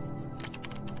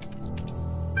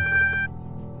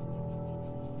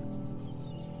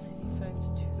 95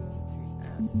 to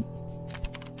 203F.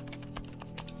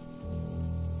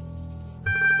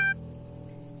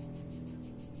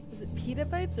 Is it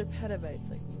petabytes or petabytes?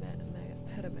 Like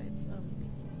petabytes.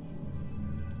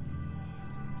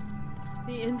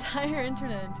 The entire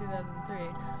internet in 2003.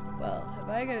 Well, have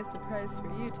I got a surprise for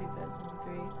you,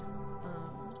 2003?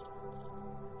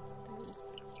 There's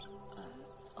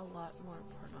a lot more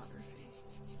pornography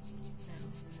now.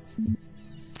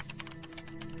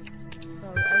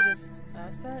 Oh, I just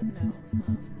asked that? No.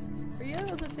 Are you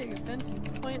able to take offense to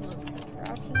pointless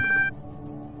contraption?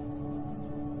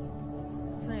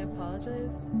 Can I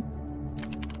apologize?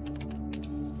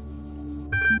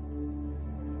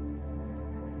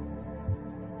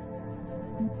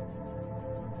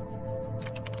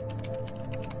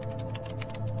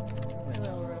 My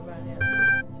little robot hand.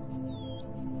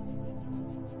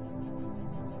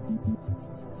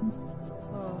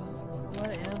 Oh,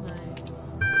 what am I?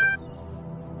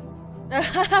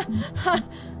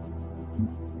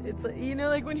 It's like, you know,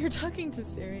 like when you're talking to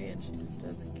Siri and she just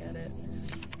doesn't get it.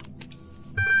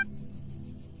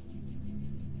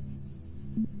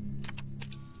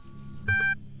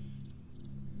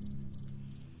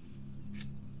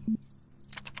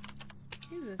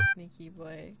 He's a sneaky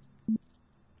boy.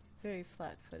 He's very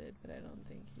flat-footed, but I don't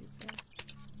think he's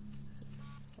as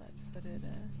flat-footed.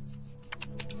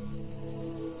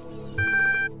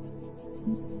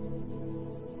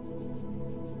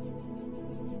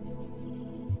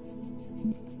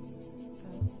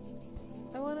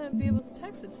 I want to be able to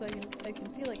text it so I can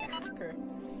feel like a hacker.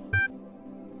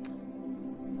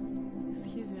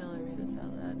 Excuse me while I read this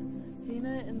out loud.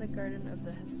 Athena in the Garden of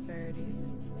the Hesperides.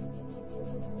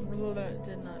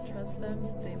 Did not trust them.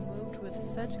 They moved with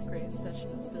such grace, such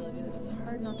nobility, that it was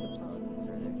hard not to follow them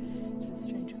further to the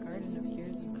strange garden of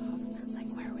years and cogs, like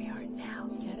where we are now.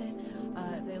 Get it?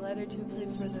 They led her to a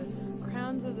place where the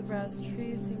crowns of the brass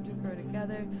trees seemed to grow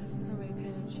together from a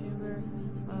kind of chamber.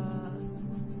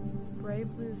 Bright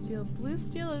blue steel. Blue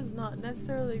steel is not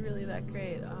necessarily really that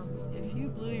great. If you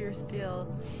blew your steel,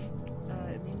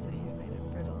 it means that you made it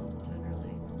brittle,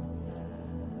 generally.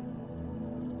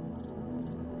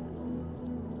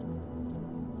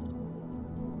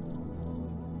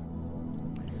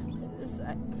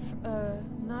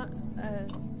 Not,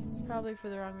 probably for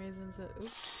the wrong reasons, but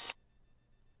oops.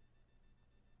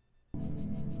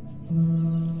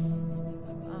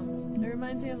 It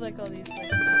reminds me of like all these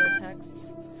like meta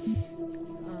texts.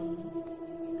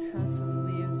 House of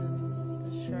Leaves and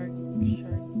the shark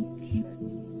tail diaries.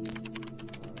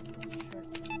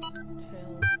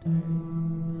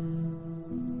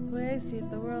 The way I see it,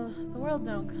 the world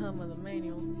don't come with a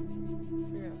manual.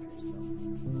 Figure out for yourself.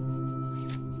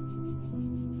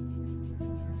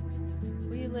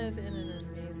 We live in an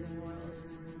amazing world,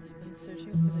 and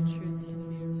searching for the truth can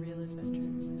be a real adventure.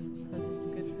 Plus, it's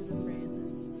good for the brain.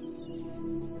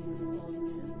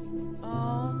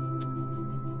 Aww.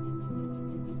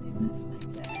 That's my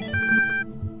dad.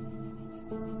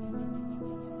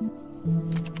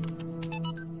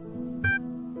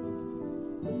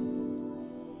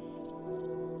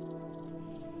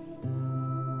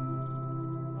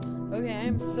 Okay,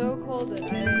 I'm so cold that I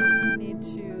need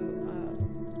to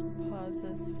pause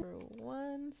this for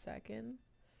 1 second.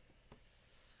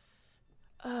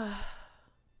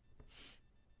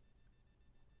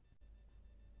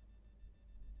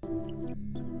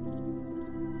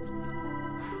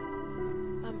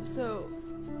 So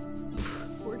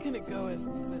we're gonna go with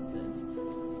this.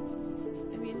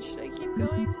 I mean, should I keep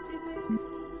going, do you think?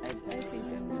 I think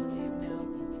I'm gonna leave now.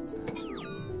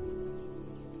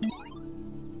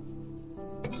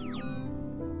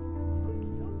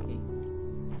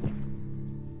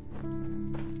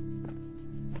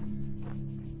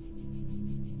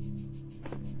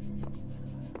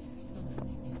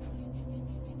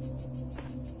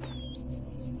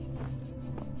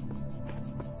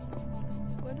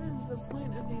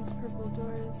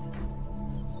 trailers.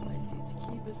 I see to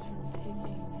keep us from taking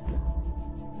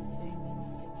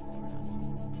things we're not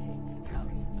supposed to take out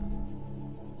of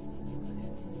this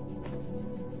place.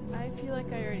 I feel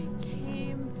like I already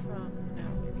came from. No,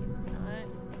 maybe not.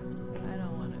 I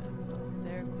don't want to go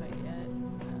there quite yet.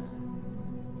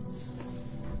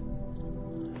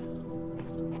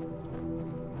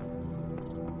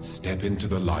 Step into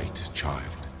the light,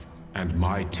 child, and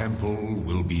my temple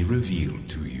will be revealed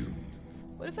to you.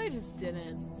 What if I just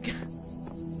didn't?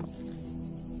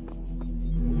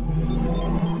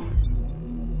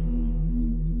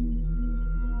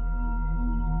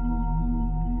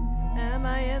 Am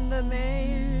I in the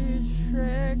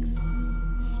Matrix?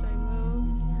 Should I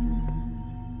move?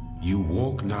 You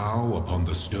walk now upon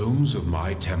the stones of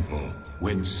my temple,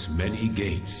 whence many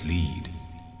gates lead.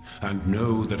 And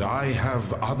know that I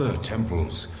have other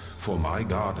temples, for my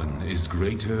garden is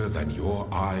greater than your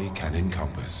eye can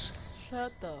encompass.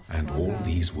 Shut the fuck And all up.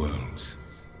 these worlds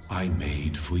I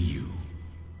made for you.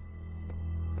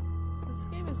 This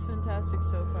game is fantastic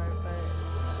so far, but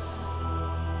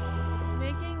it's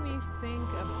making me think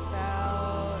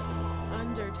about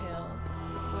Undertale,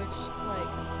 which,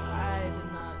 like, I did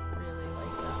not really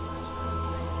like that much,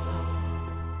 honestly.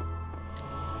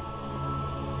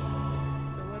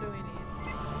 So what do we need?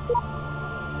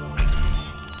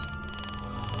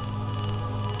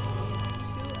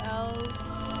 Two L's.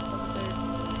 Okay,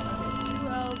 two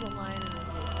L's, a line, and a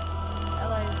Z.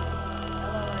 L-I-Z.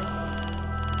 L-L-I-Z.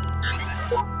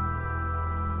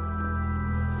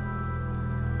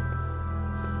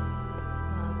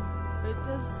 It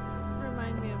does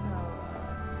remind me of how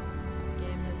the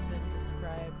game has been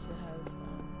described to have.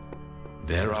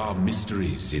 There are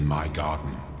mysteries in my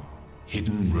garden,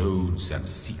 hidden roads and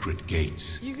secret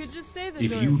gates. You could just say the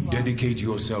If door you is locked. dedicate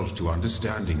yourself to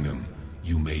understanding them,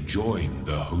 you may join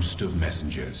the host of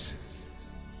messengers.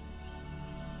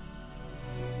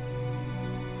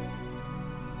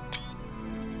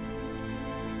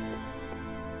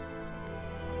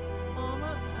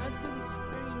 Add to the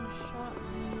screenshot.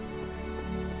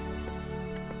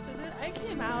 So I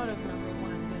came out of number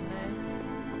 1, didn't I?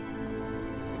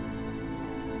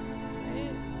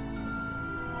 Right?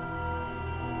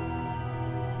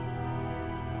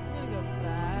 I'm gonna go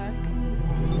back.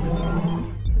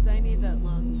 Because I need that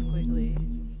long squiggly.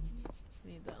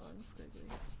 Need that long squiggly.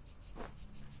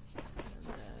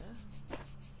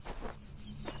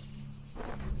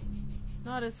 And,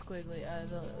 not as squiggly,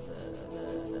 the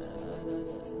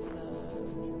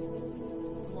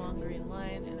long green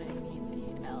line, and I need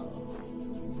the L.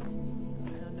 I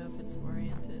don't know if it's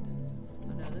oriented.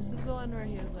 Oh no, this is the one where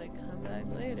he was like, come back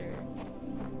later. A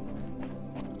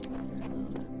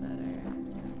little bit better.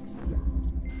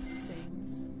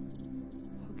 Things.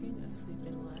 Hooking a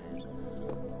sleeping lion.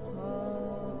 Oh,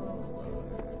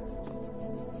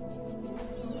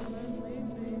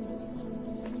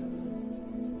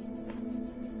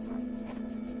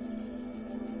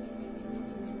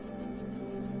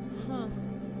 huh.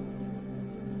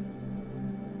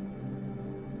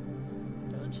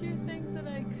 Don't you think that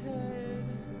I could...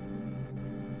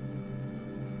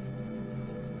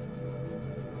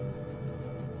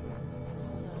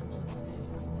 Hold on, let's see.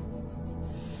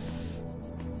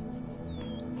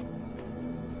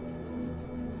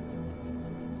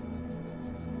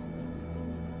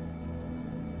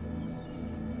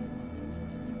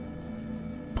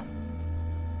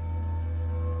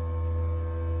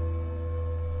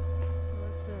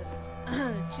 What's it?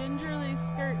 Gingerly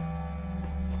skirt.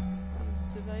 These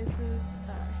devices.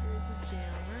 Here's a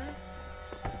jammer.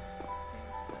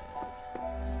 Thanks, bud.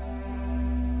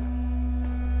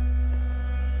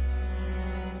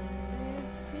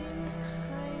 It seems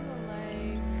kind of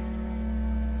like.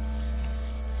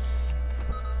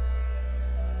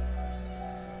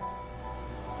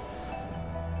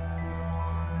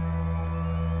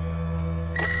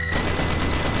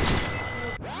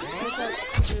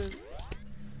 Alright,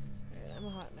 I'm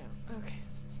hot now. Okay.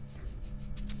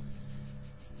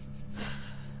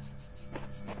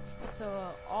 So,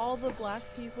 all the black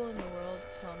people in the world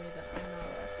tell me that I'm not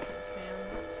a fam.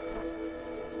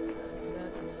 I was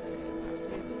about to say,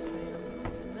 stay this fam.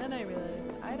 And then I realized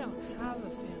I don't have a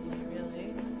family, really.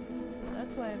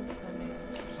 That's why I'm spending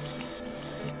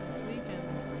Christmas weekend.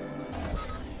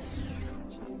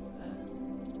 Jeez,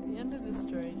 the end of the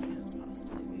story can't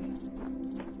possibly be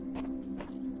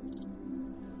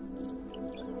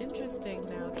interesting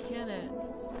now, can it?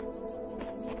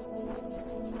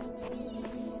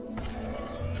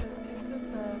 Pick this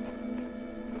up.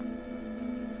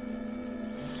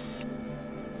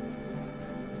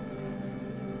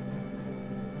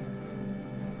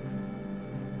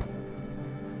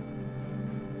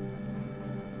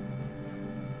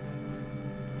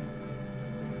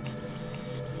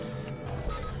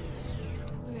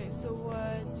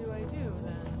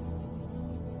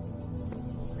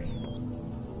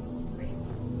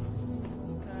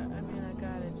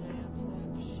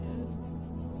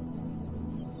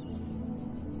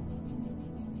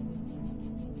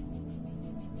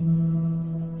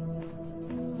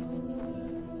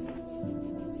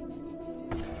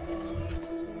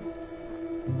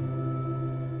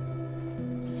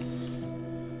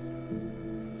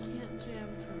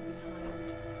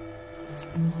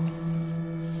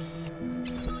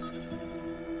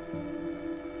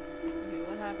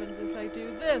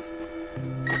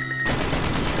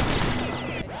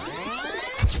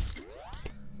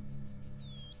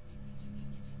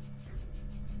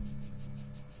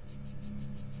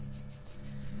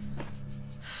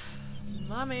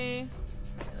 Mommy!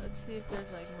 Okay, let's see if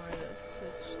there's like more of those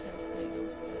switch type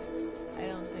things, but I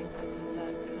don't think this is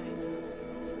that kind of...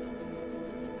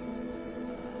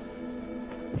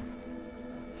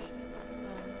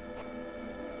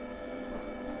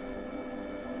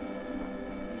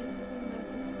 it doesn't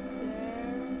necessarily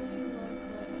look like...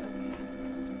 Okay.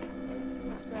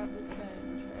 Let's grab this guy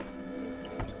and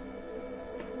try from different...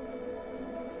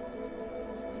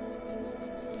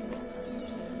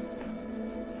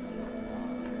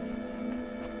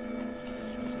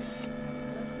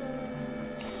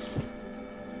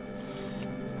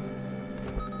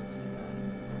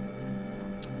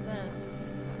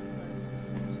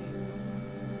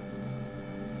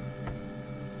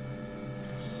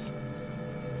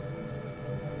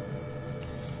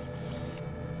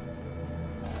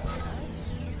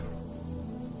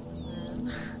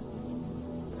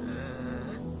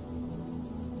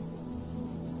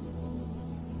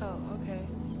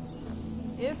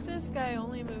 If this guy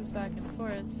only moves back and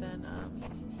forth, then,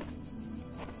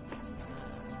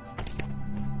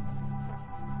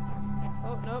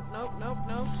 oh, nope, nope, nope,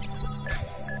 nope.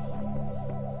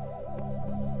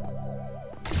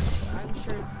 I'm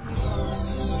sure he's following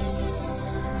me.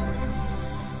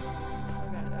 Oh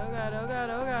god, oh god, oh god,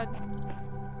 oh god.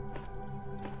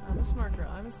 I'm a smart girl,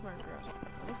 I'm a smart girl.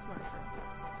 I'm a smart girl.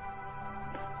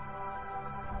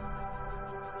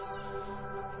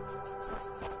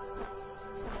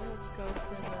 Let's go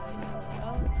for the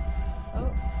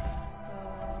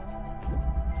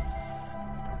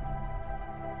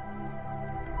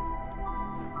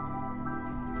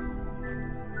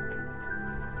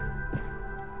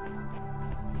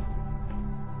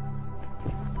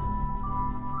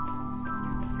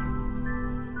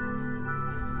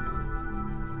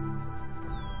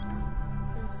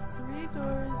there's 3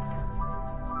 doors.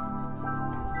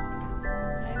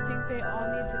 I think they all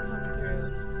need to come through.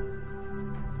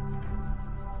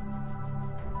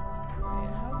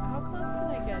 How close can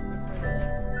I get before they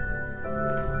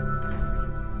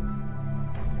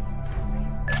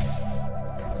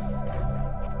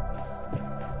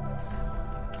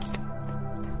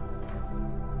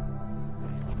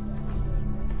so I can go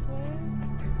this way?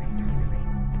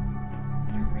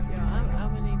 Yeah, I'm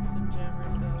gonna need some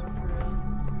jammers though, for real.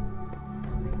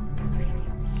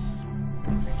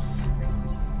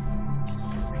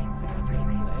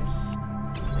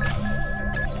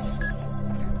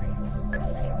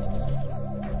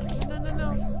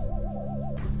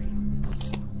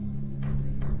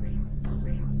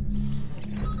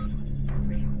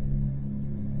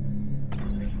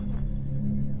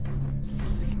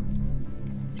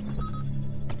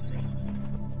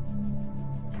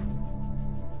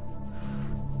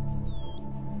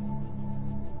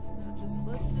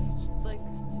 Let's just like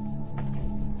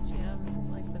jam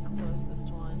like the closest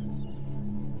one.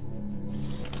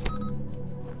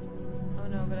 Oh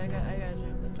no, but I gotta jam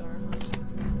the door, huh?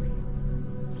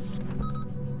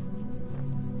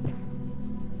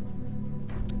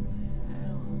 I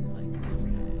don't like these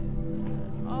guys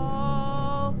at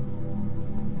all.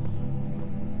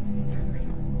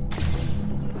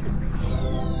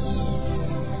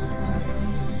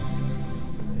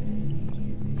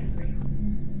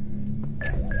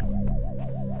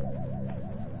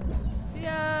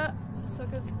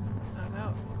 I'm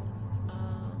out.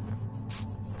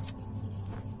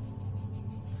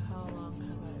 How long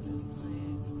have I been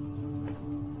playing?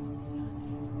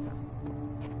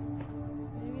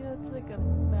 Maybe that's like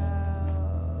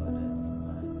about as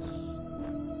much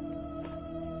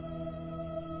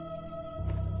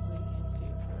as we can do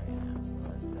for right now. So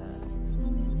let's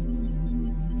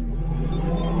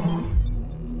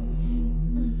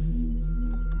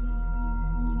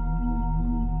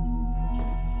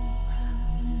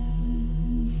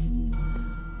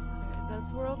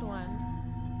World 1.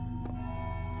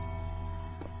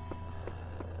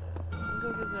 We can go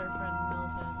visit our friend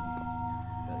Milton.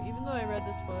 But even though I read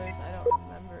the spoilers, I don't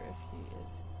remember if he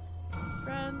is a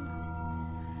friend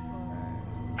or...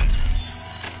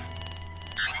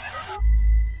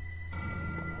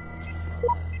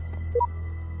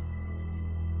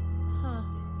 Huh.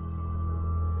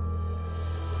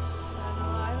 I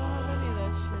don't have any of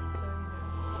that shit, so you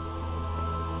know.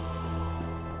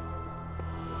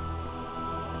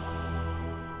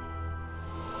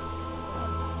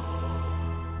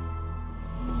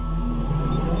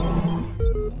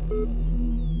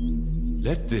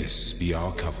 Let this be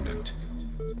our covenant.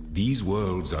 These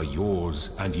worlds are yours,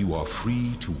 and you are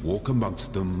free to walk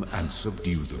amongst them and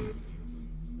subdue them.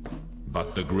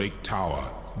 But the great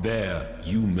tower, there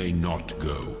you may not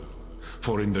go.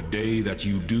 For in the day that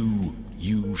you do,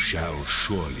 you shall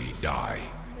surely die.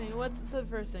 So what's the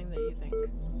first thing that you think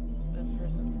this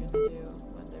person's gonna do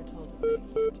when they're told that they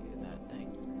can't do that thing?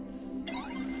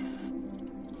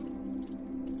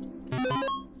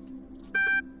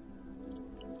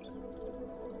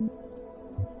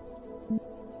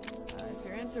 If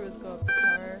your answer was go up the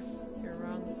tower, you're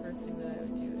wrong. The first thing that I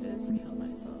would do is kill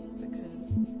myself,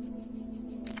 because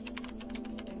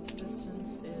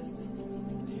existence is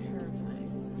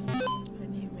terrifying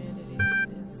and humanity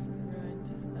is ruined.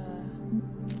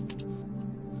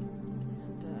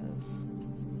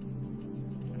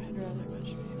 I'd rather much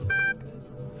be with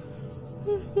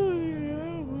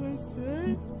these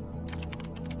guys.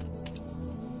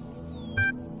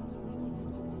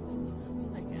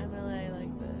 Like MLA,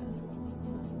 like the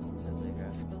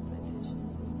bibliographical citation.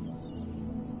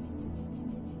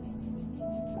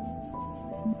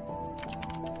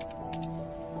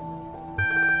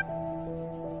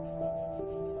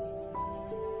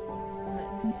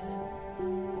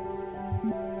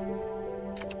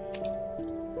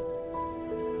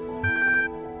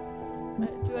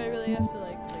 Do I really have to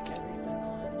like click every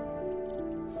single one?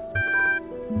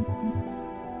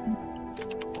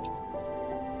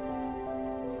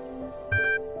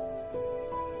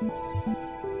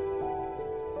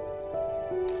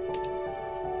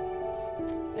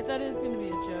 I thought it was going to be a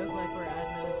joke, like where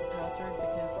admin is the password,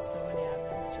 because so many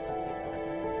admins just leave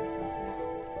admin as their password.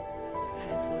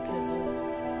 High school kids will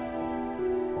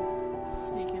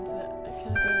sneak into that. I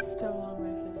feel like I have stove on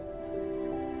my face.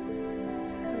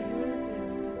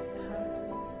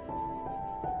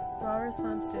 Raw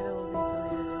response data will be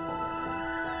deleted immediately.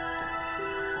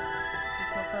 The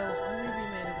profile will only be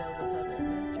made available to other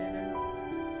administrators.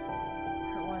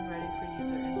 Part 1 ready for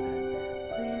user input.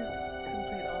 Please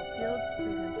complete all fields.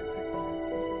 Please enter quickly and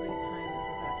instinctively. Time is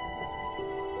a factor in this.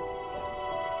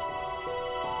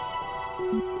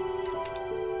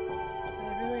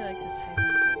 I'd really like to type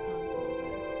into the console.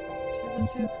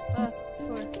 2 plus 2,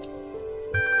 4.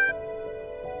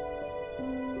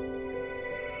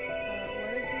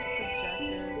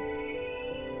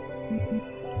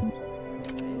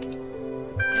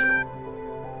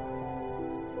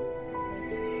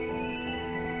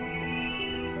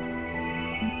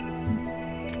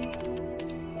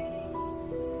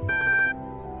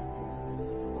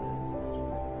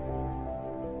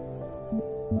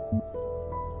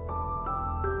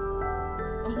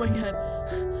 Oh my god.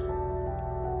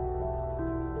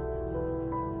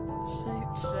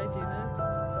 Should I do this?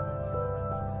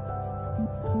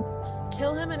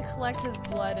 Kill him and collect his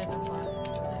blood in a flask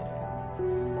for later.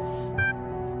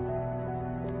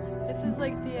 This is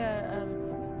like the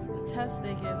test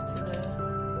they give to the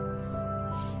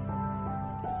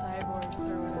cyborgs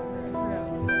or whatever. I forgot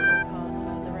what they're called.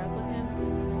 The replicants.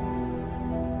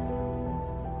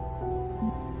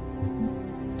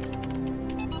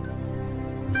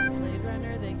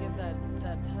 They give that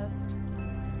test.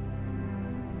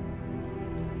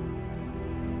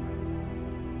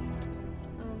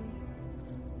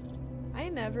 I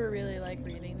never really like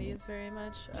reading these very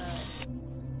much.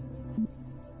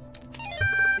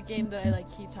 The game that I like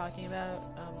keep talking about,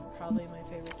 probably my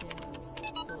favorite game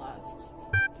of the last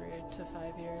 3 to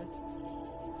 5 years.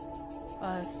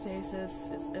 Stasis.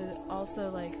 It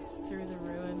also like through the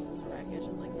ruins and the wreckage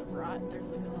and like the rot. There's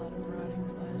like a lot of rotting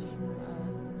flesh.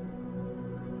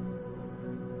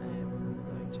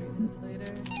 This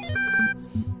later.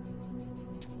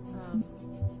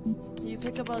 You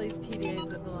pick up all these PDAs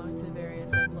that belong to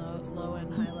various like low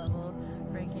and high level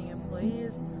ranking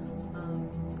employees. I'm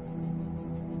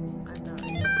not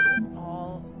reading this at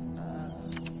all.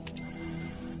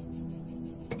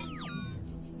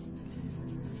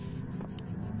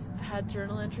 I had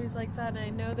journal entries like that, and I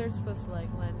know they're supposed to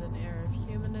like lend an air of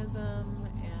humanism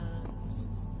and,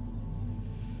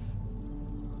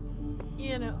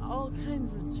 you know, all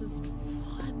kinds of just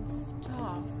fun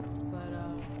stuff, but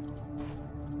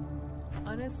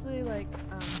honestly, like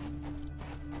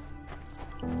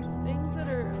things that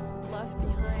are left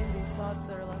behind, these thoughts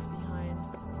that are left behind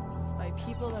by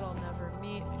people that I'll never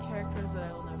meet, characters that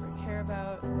I will never care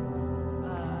about,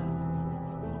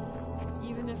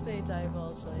 even if they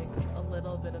divulge like a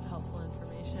little bit of helpful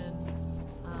information,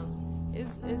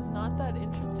 is not that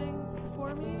interesting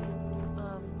for me.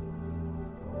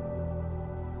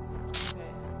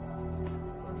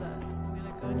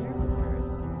 On here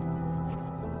first.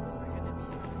 We're gonna be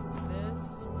using this.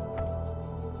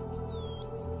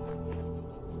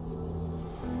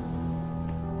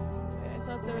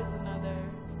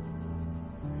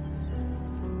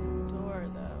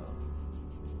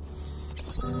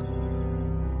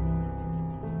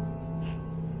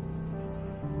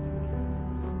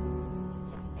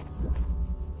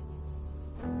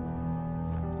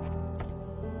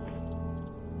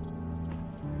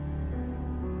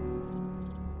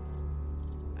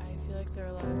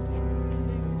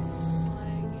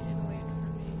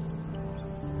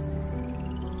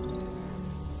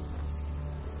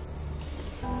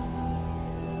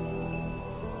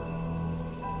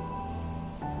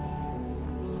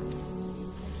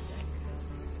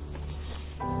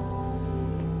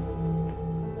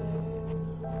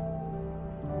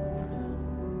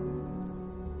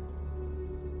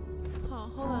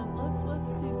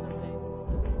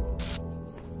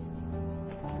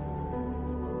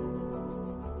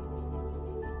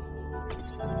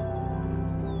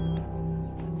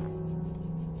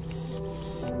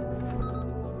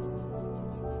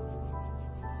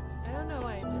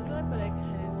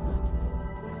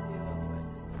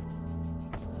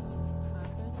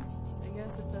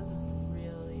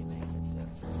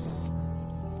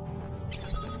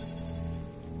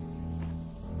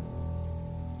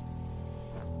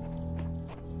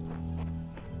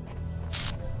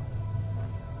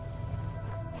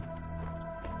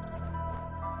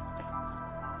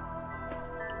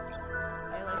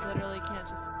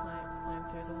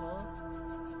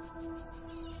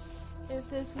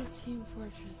 this is Team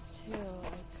Fortress 2,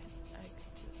 I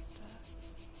could just,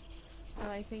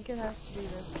 I think it has to be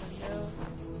this window.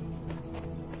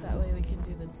 That way we can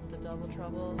do the double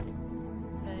trouble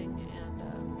thing, and,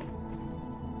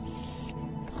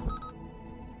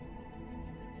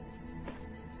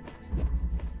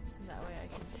 that way I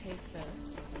can take this.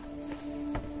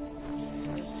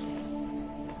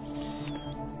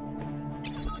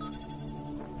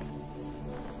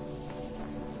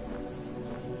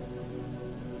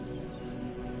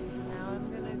 Now I'm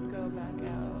gonna go back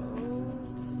out.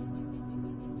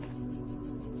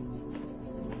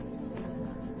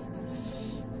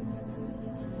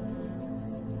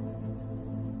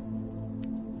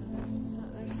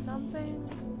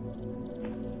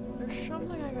 There's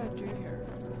something I gotta do here.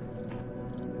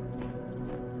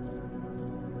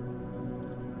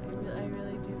 I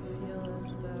really do feel as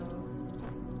though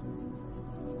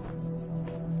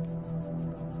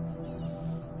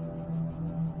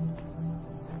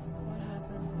what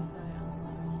happens if I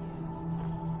unlock you?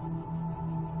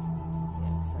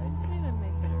 Yeah, so I just need to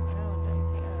make it around, I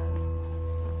guess.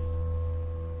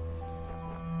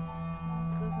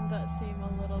 Doesn't that seem a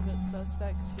little bit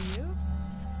suspect to you?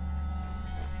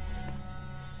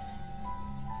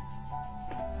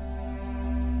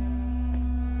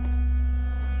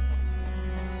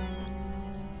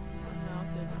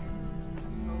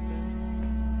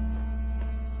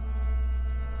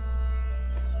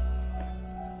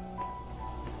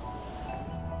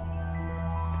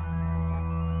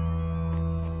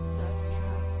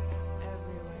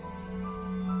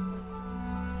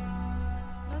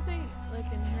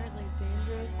 Inherently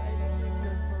dangerous. I just need to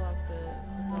pull off the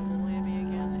double whammy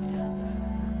again and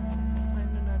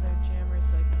find another jammer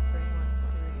so I can bring one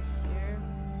through here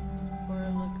or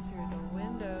look through the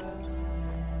windows.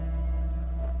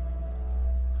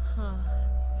 Huh.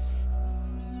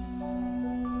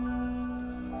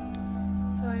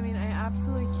 So I mean, I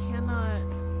absolutely cannot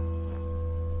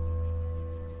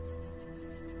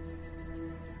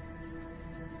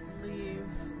leave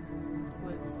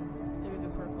through the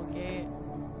purple gate.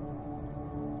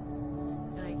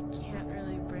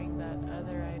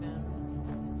 Other item.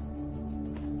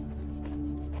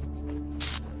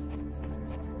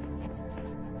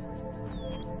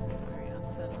 Very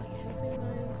unsettling hissing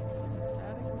noise,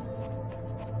 static noise.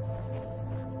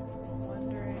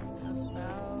 Wondering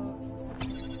about.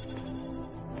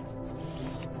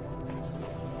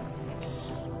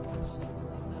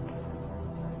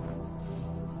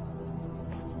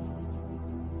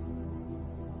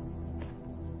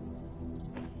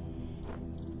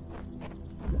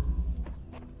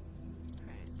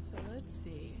 Let's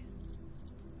see.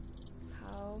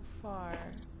 How far?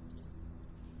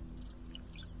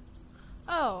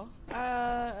 Oh,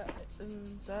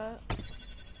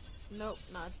 nope,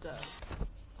 not duh.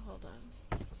 Hold on.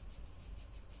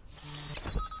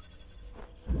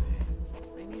 Okay.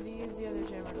 I need to use the other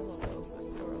jammer to hold the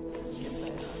door open.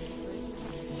 Inside, obviously.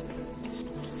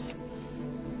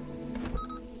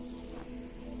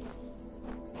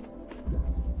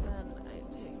 Then I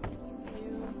take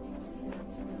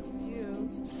you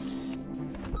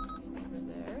over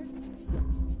there.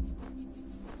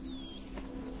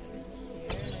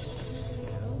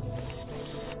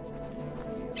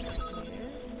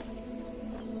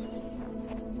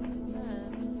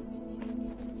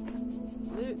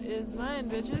 Loot is mine,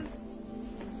 bitches.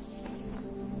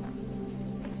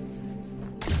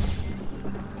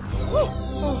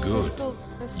 Good.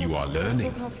 You are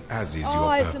learning, as is your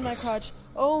purpose. It's in my crotch.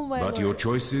 Oh my But Lord. your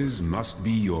choices must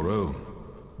be your own.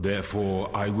 Therefore,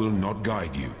 I will not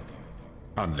guide you,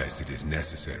 unless it is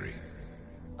necessary.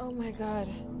 Oh my god.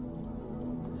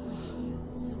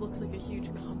 This looks like a huge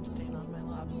cum stain on my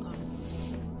laptop.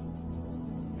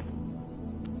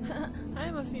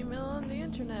 I'm a female on the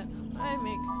internet. I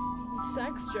make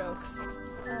sex jokes.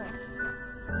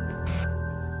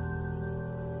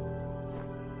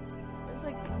 There's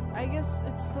like, I guess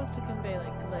it's supposed to convey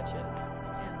like glitches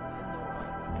in the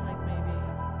one. Like maybe.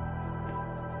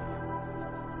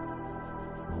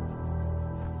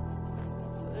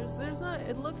 So there's not,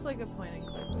 it looks like a point and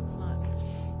click, but it's not a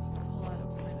whole lot of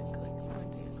point and click,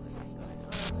 pointing and clicking going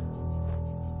on.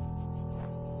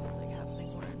 It's like happening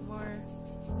more and more.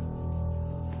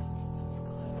 That's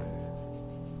clever.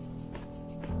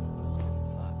 Oh,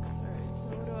 fucks. Alright, so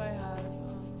what do I have?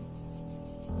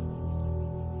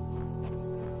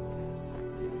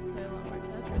 Play a lot more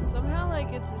Tetris. Somehow,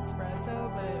 like, it's espresso,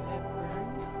 but it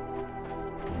burns.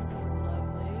 This is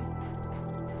lovely.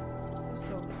 This is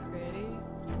so pretty.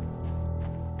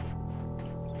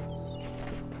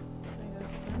 Can I go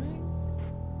swimming?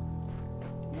 Do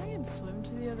you think I can swim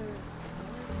to the other?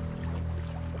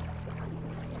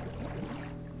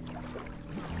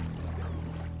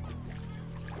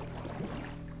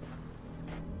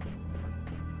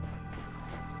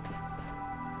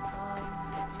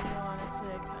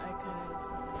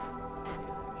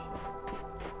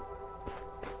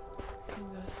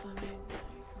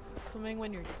 swimming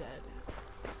when you're dead.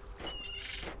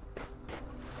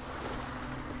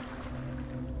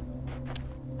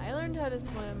 I learned how to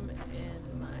swim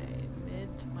in my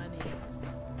mid-20s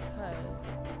because,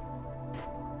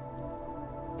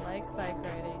 like bike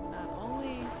riding, not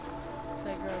only did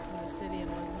I grow up in the city and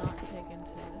was not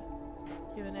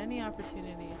given any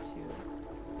opportunity to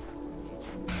engage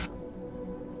in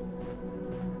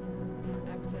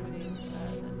activities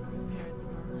that parents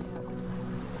normally have the time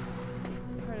to.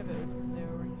 Part of it was because they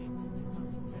were working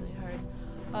really hard,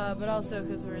 but also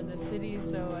because we're in the city,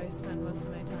 so I spent most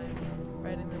of my time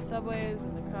riding the subways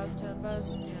and the crosstown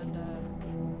bus and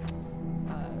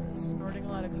snorting a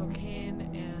lot of cocaine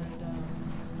and being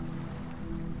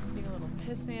a little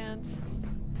pissant.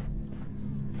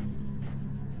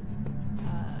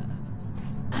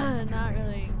 Not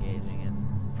really engaging in.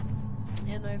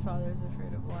 And my father's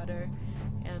afraid of water,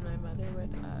 and my mother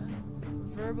would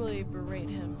verbally berate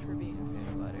him for being afraid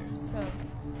of water.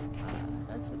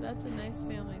 So that's a nice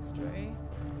family story.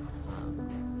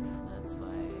 That's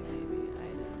why maybe I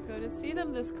didn't go to see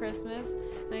them this Christmas,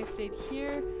 and I stayed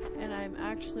here. And I'm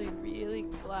actually really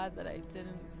glad that I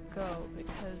didn't go,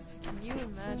 because can you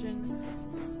imagine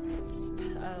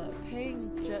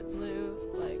paying JetBlue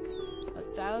like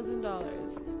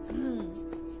 $1,000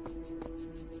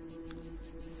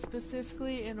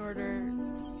 specifically in order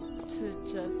to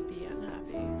just be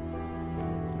unhappy?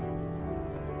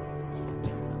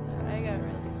 I got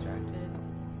really distracted.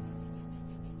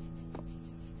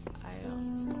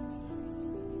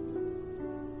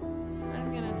 I'm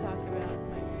gonna talk about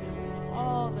my family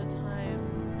all the time,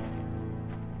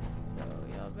 so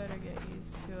y'all better get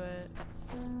used to it.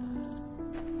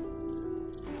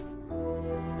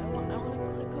 I want to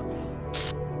click on it.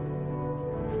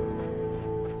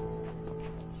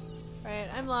 Alright,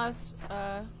 I'm lost. I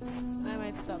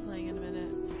might stop playing in a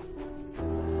minute.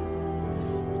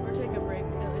 Or take a break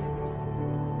at least.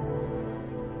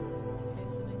 Okay,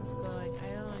 something's glowing. I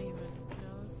don't even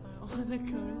know if I want to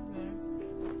go in there.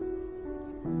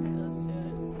 Okay, let's do it.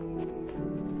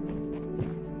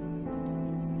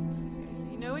 Okay, so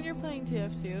you know when you're playing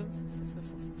TF2,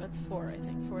 that's 4, I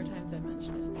think. 4 times I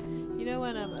mentioned it. You know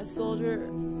when a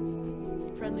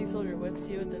friendly soldier whips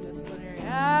you with the disciplinary.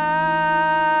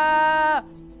 Ah!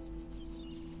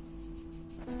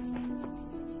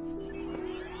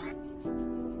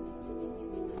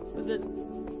 With it.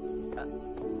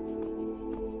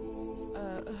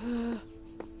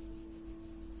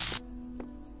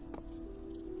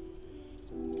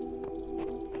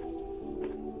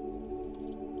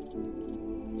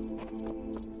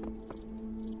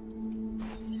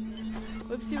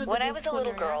 When I was a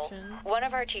little girl, one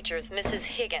of our teachers, Mrs.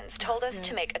 Higgins, told us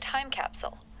to make a time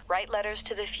capsule, write letters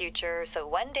to the future, so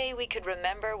one day we could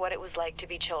remember what it was like to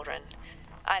be children.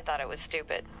 I thought it was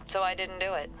stupid, so I didn't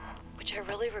do it, which I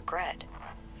really regret.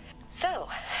 So,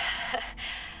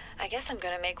 I guess I'm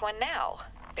gonna make one now,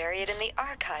 bury it in the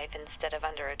archive instead of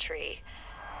under a tree.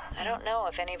 I don't know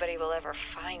if anybody will ever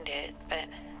find it, but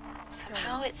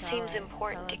somehow it seems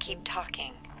important to keep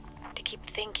talking, to keep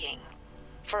thinking,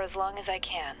 for as long as I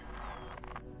can.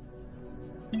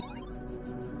 I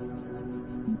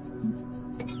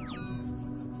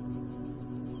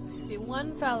see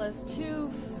 1 phallus,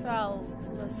 2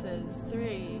 phalluses,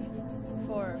 3,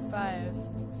 4, 5,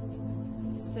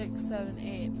 6, 7,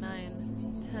 8, 9,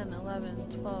 10,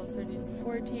 11, 12, 13,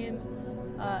 14.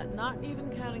 Not even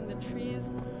counting the trees,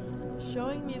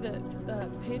 showing me that the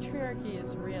patriarchy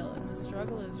is real and the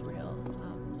struggle is real.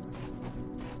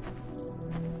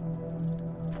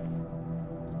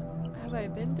 Have I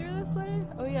been through this way?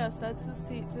 Oh yes, that's the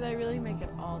seat. Did I really make it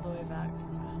all the way back?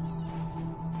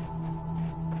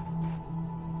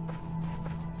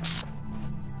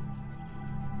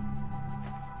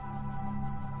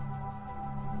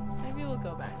 Maybe we'll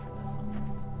go back for this one.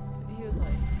 He was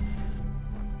like,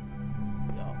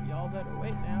 y'all better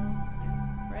wait now.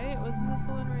 Right? Wasn't this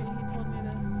the one where he told me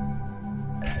to...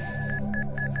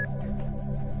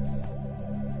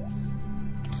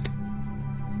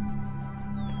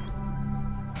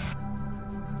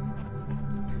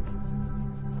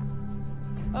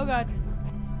 Oh god.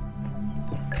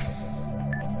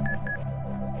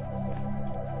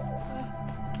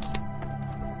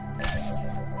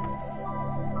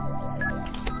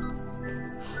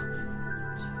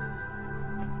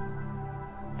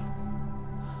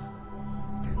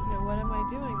 Okay, what am I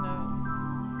doing though?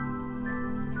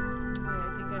 Wait, I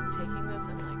think I'm taking this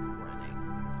and like running.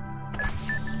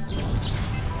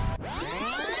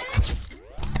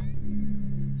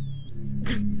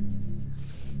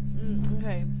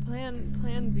 Okay, plan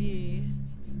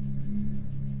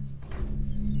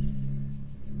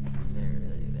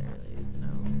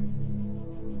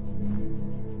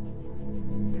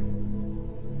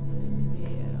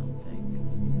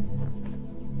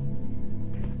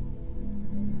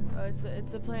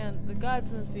it's a plan. The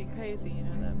gods must be crazy, you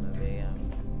know that movie.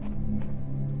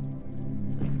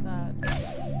 It's like that.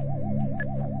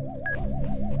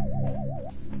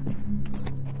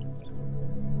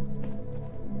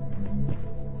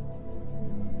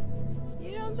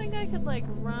 You don't think I could like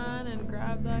run and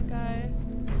grab that guy?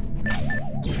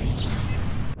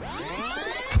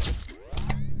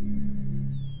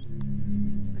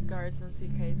 The guards must be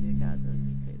crazy. The gods must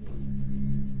be crazy.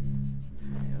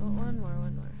 Alright, one more.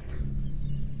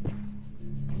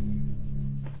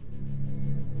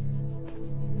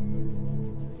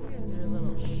 You're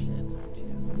little shits, aren't you?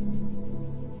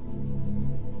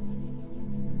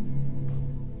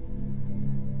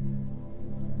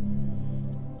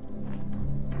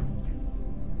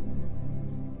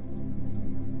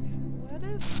 What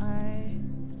if I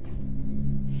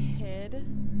hid?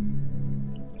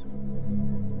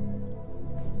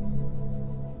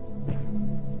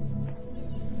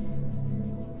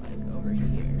 Like over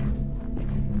here.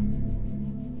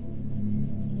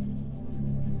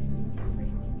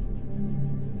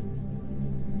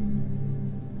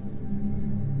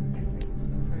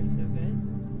 So far, so good.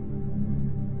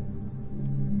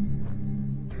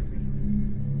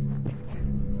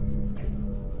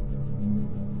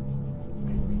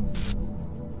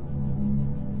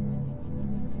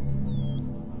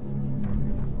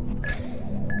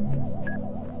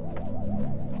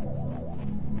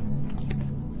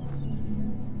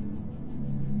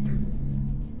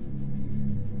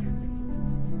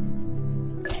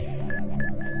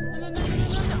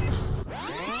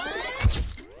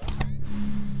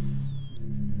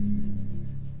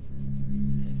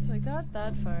 Got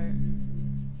that far.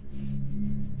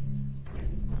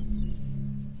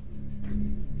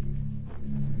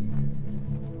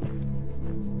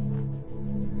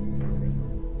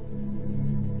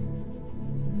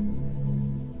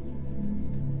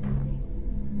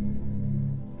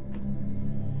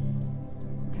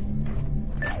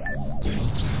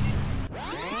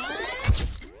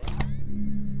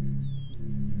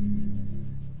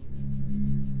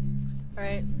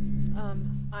 Alright,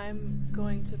 I'm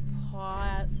going to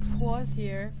pause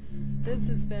here. This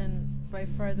has been by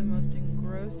far the most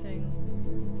engrossing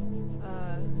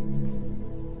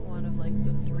one of like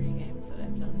the 3 games that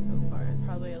I've done so far.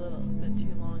 Probably a little bit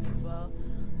too long as well.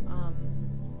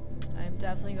 I'm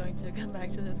definitely going to come back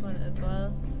to this one as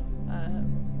well.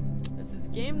 This is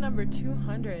game number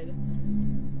 200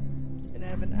 and I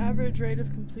have an average rate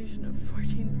of completion of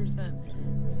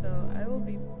 14%. So I will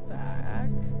be back.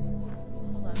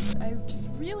 I just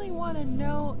really want to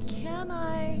know, can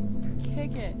I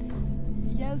kick it?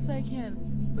 Yes, I can.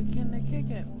 But can I kick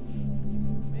it?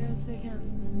 Yes, I can.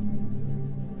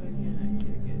 But can I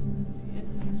kick it?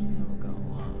 Yes, I can. Oh, go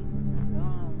on.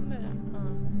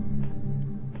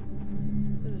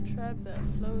 There's a trap that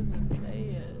flows in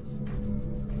layers.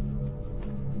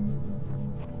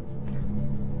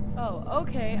 Oh,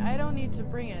 okay. I don't need to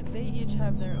bring it. They each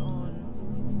have their own.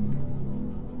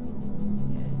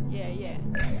 Yeah.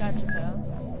 Gotcha, pal.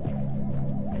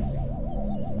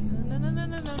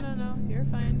 No. You're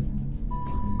fine.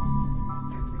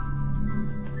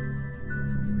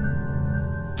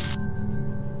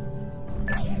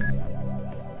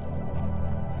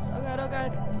 Oh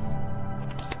god.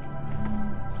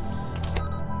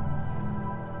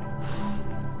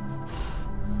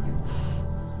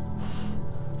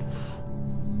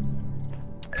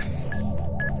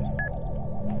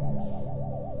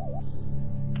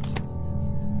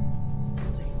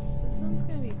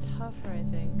 Tougher, I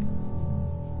think.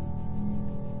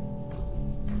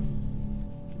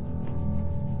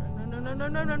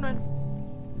 Run.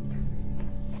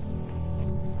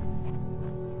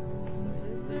 So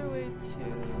is there a way to...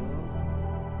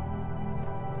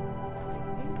 I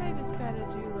think I just gotta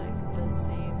do like the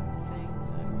same thing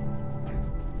that...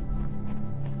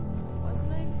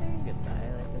 Wasn't I saying goodbye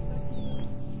like a second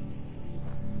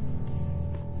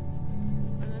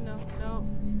ago? No.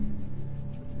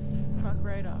 Just fuck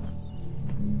right off.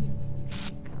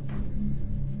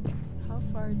 How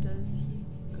far does he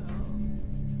go?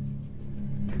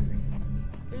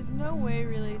 There's no way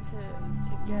really to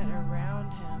get around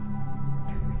him.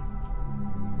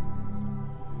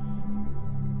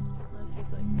 Unless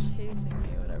he's like chasing me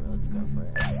or whatever. Let's go for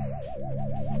it.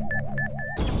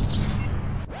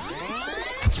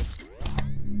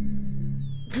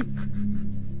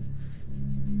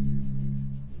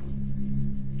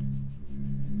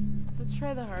 Let's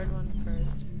try the hard one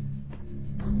first.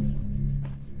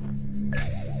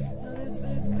 No, there's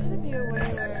gotta be a way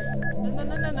where...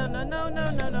 No.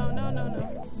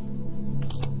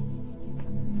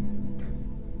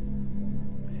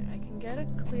 I can get a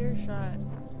clear shot.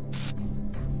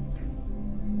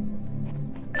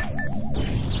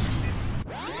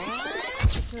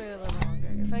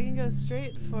 go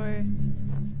straight for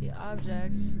the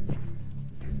object.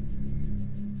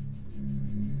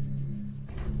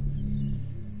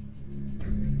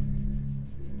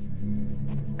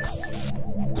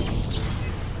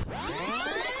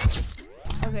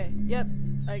 Okay, yep,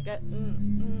 I got,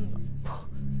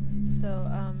 So,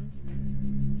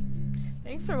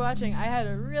 thanks for watching. I had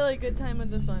a really good time with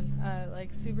this one,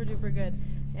 like super duper good,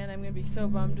 and I'm gonna be so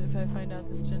bummed if I find out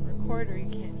this didn't record or you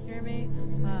can't hear me.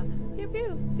 Pew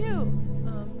pew pew.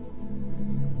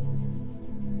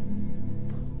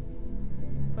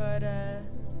 But I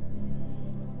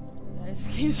just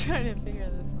keep trying to figure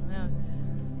this one out.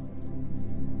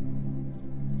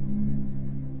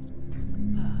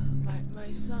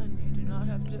 My son, you do not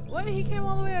have to. What? He came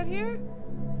all the way out here?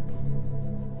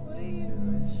 What are you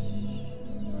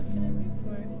looking at me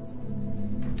for?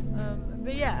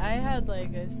 But yeah, I had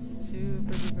like a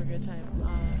super duper good time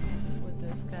with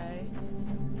this guy,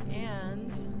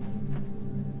 and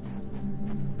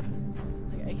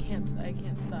like I can't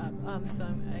stop. So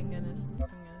I'm gonna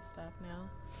stop now.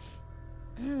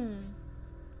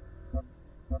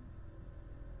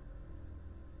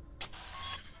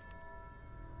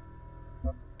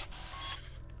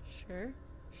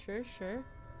 Sure.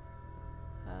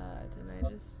 Didn't I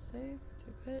just save to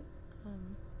quit?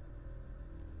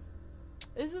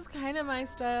 This is kind of my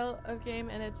style of game,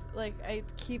 and it's like I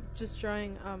keep just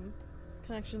drawing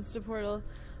connections to Portal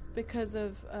because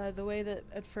of the way that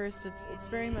at first it's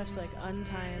very much like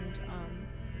untimed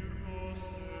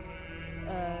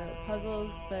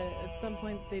puzzles, but at some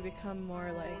point they become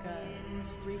more like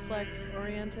reflex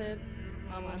oriented.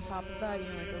 On top of that, you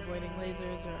know, like avoiding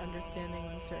lasers or understanding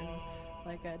when certain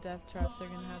like death traps are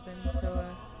gonna happen. So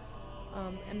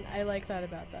and I like that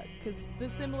about that, because the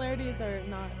similarities are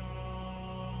not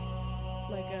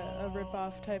like a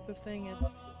rip-off type of thing.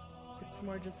 It's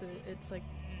more just it's like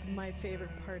my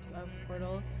favorite parts of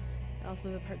Portal, and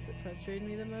also the parts that frustrated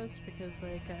me the most, because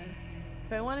like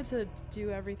if I wanted to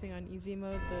do everything on easy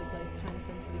mode, those like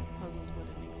time-sensitive puzzles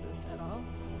wouldn't exist at all.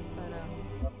 But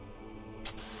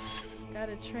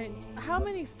gotta train. How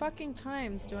many fucking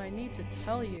times do I need to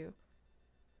tell you?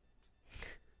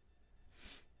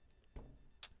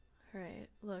 Alright,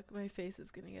 look, my face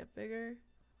is gonna get bigger.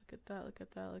 Look at that, look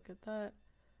at that, look at that.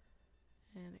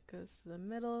 And it goes to the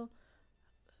middle.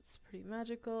 That's pretty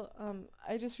magical.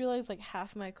 I just realized like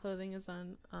half my clothing is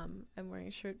on. I'm wearing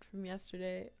a shirt from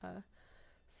yesterday.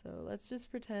 So let's just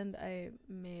pretend I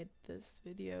made this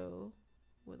video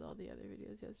with all the other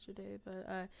videos yesterday.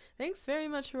 But thanks very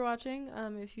much for watching.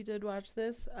 If you did watch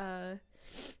this,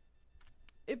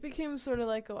 it became sort of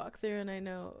like a walkthrough, and I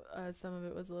know some of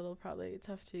it was a little probably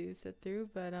tough to sit through,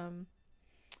 but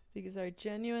these are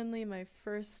genuinely my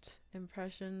first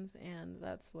impressions, and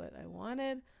that's what I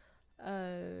wanted.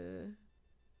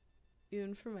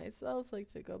 Even for myself, like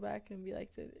to go back and be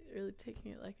like, really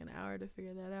taking it like an hour to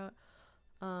figure that out.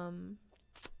 I'm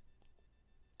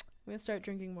gonna start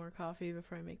drinking more coffee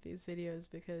before I make these videos,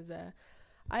 because I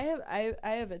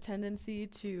have a tendency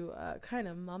to kind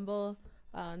of mumble,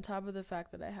 on top of the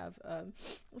fact that I have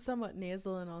somewhat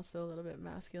nasal and also a little bit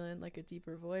masculine, like a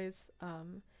deeper voice.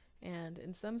 And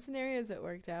in some scenarios it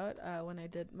worked out. When I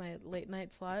did my late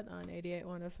night slot on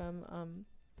 88.1 FM,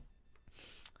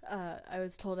 I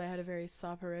was told I had a very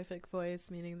soporific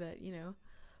voice, meaning that, you know,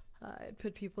 I'd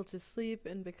put people to sleep,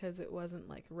 and because it wasn't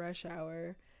like rush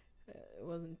hour, it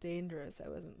wasn't dangerous, I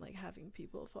wasn't like having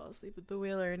people fall asleep at the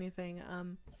wheel or anything.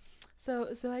 So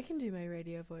I can do my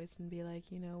radio voice and be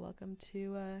like, you know, welcome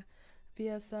to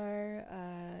BSR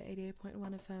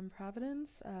 88.1 FM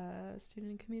Providence,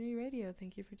 student and community radio.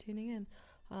 Thank you for tuning in.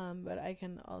 But I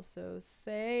can also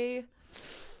say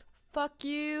fuck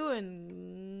you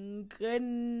and good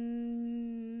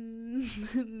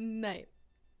night.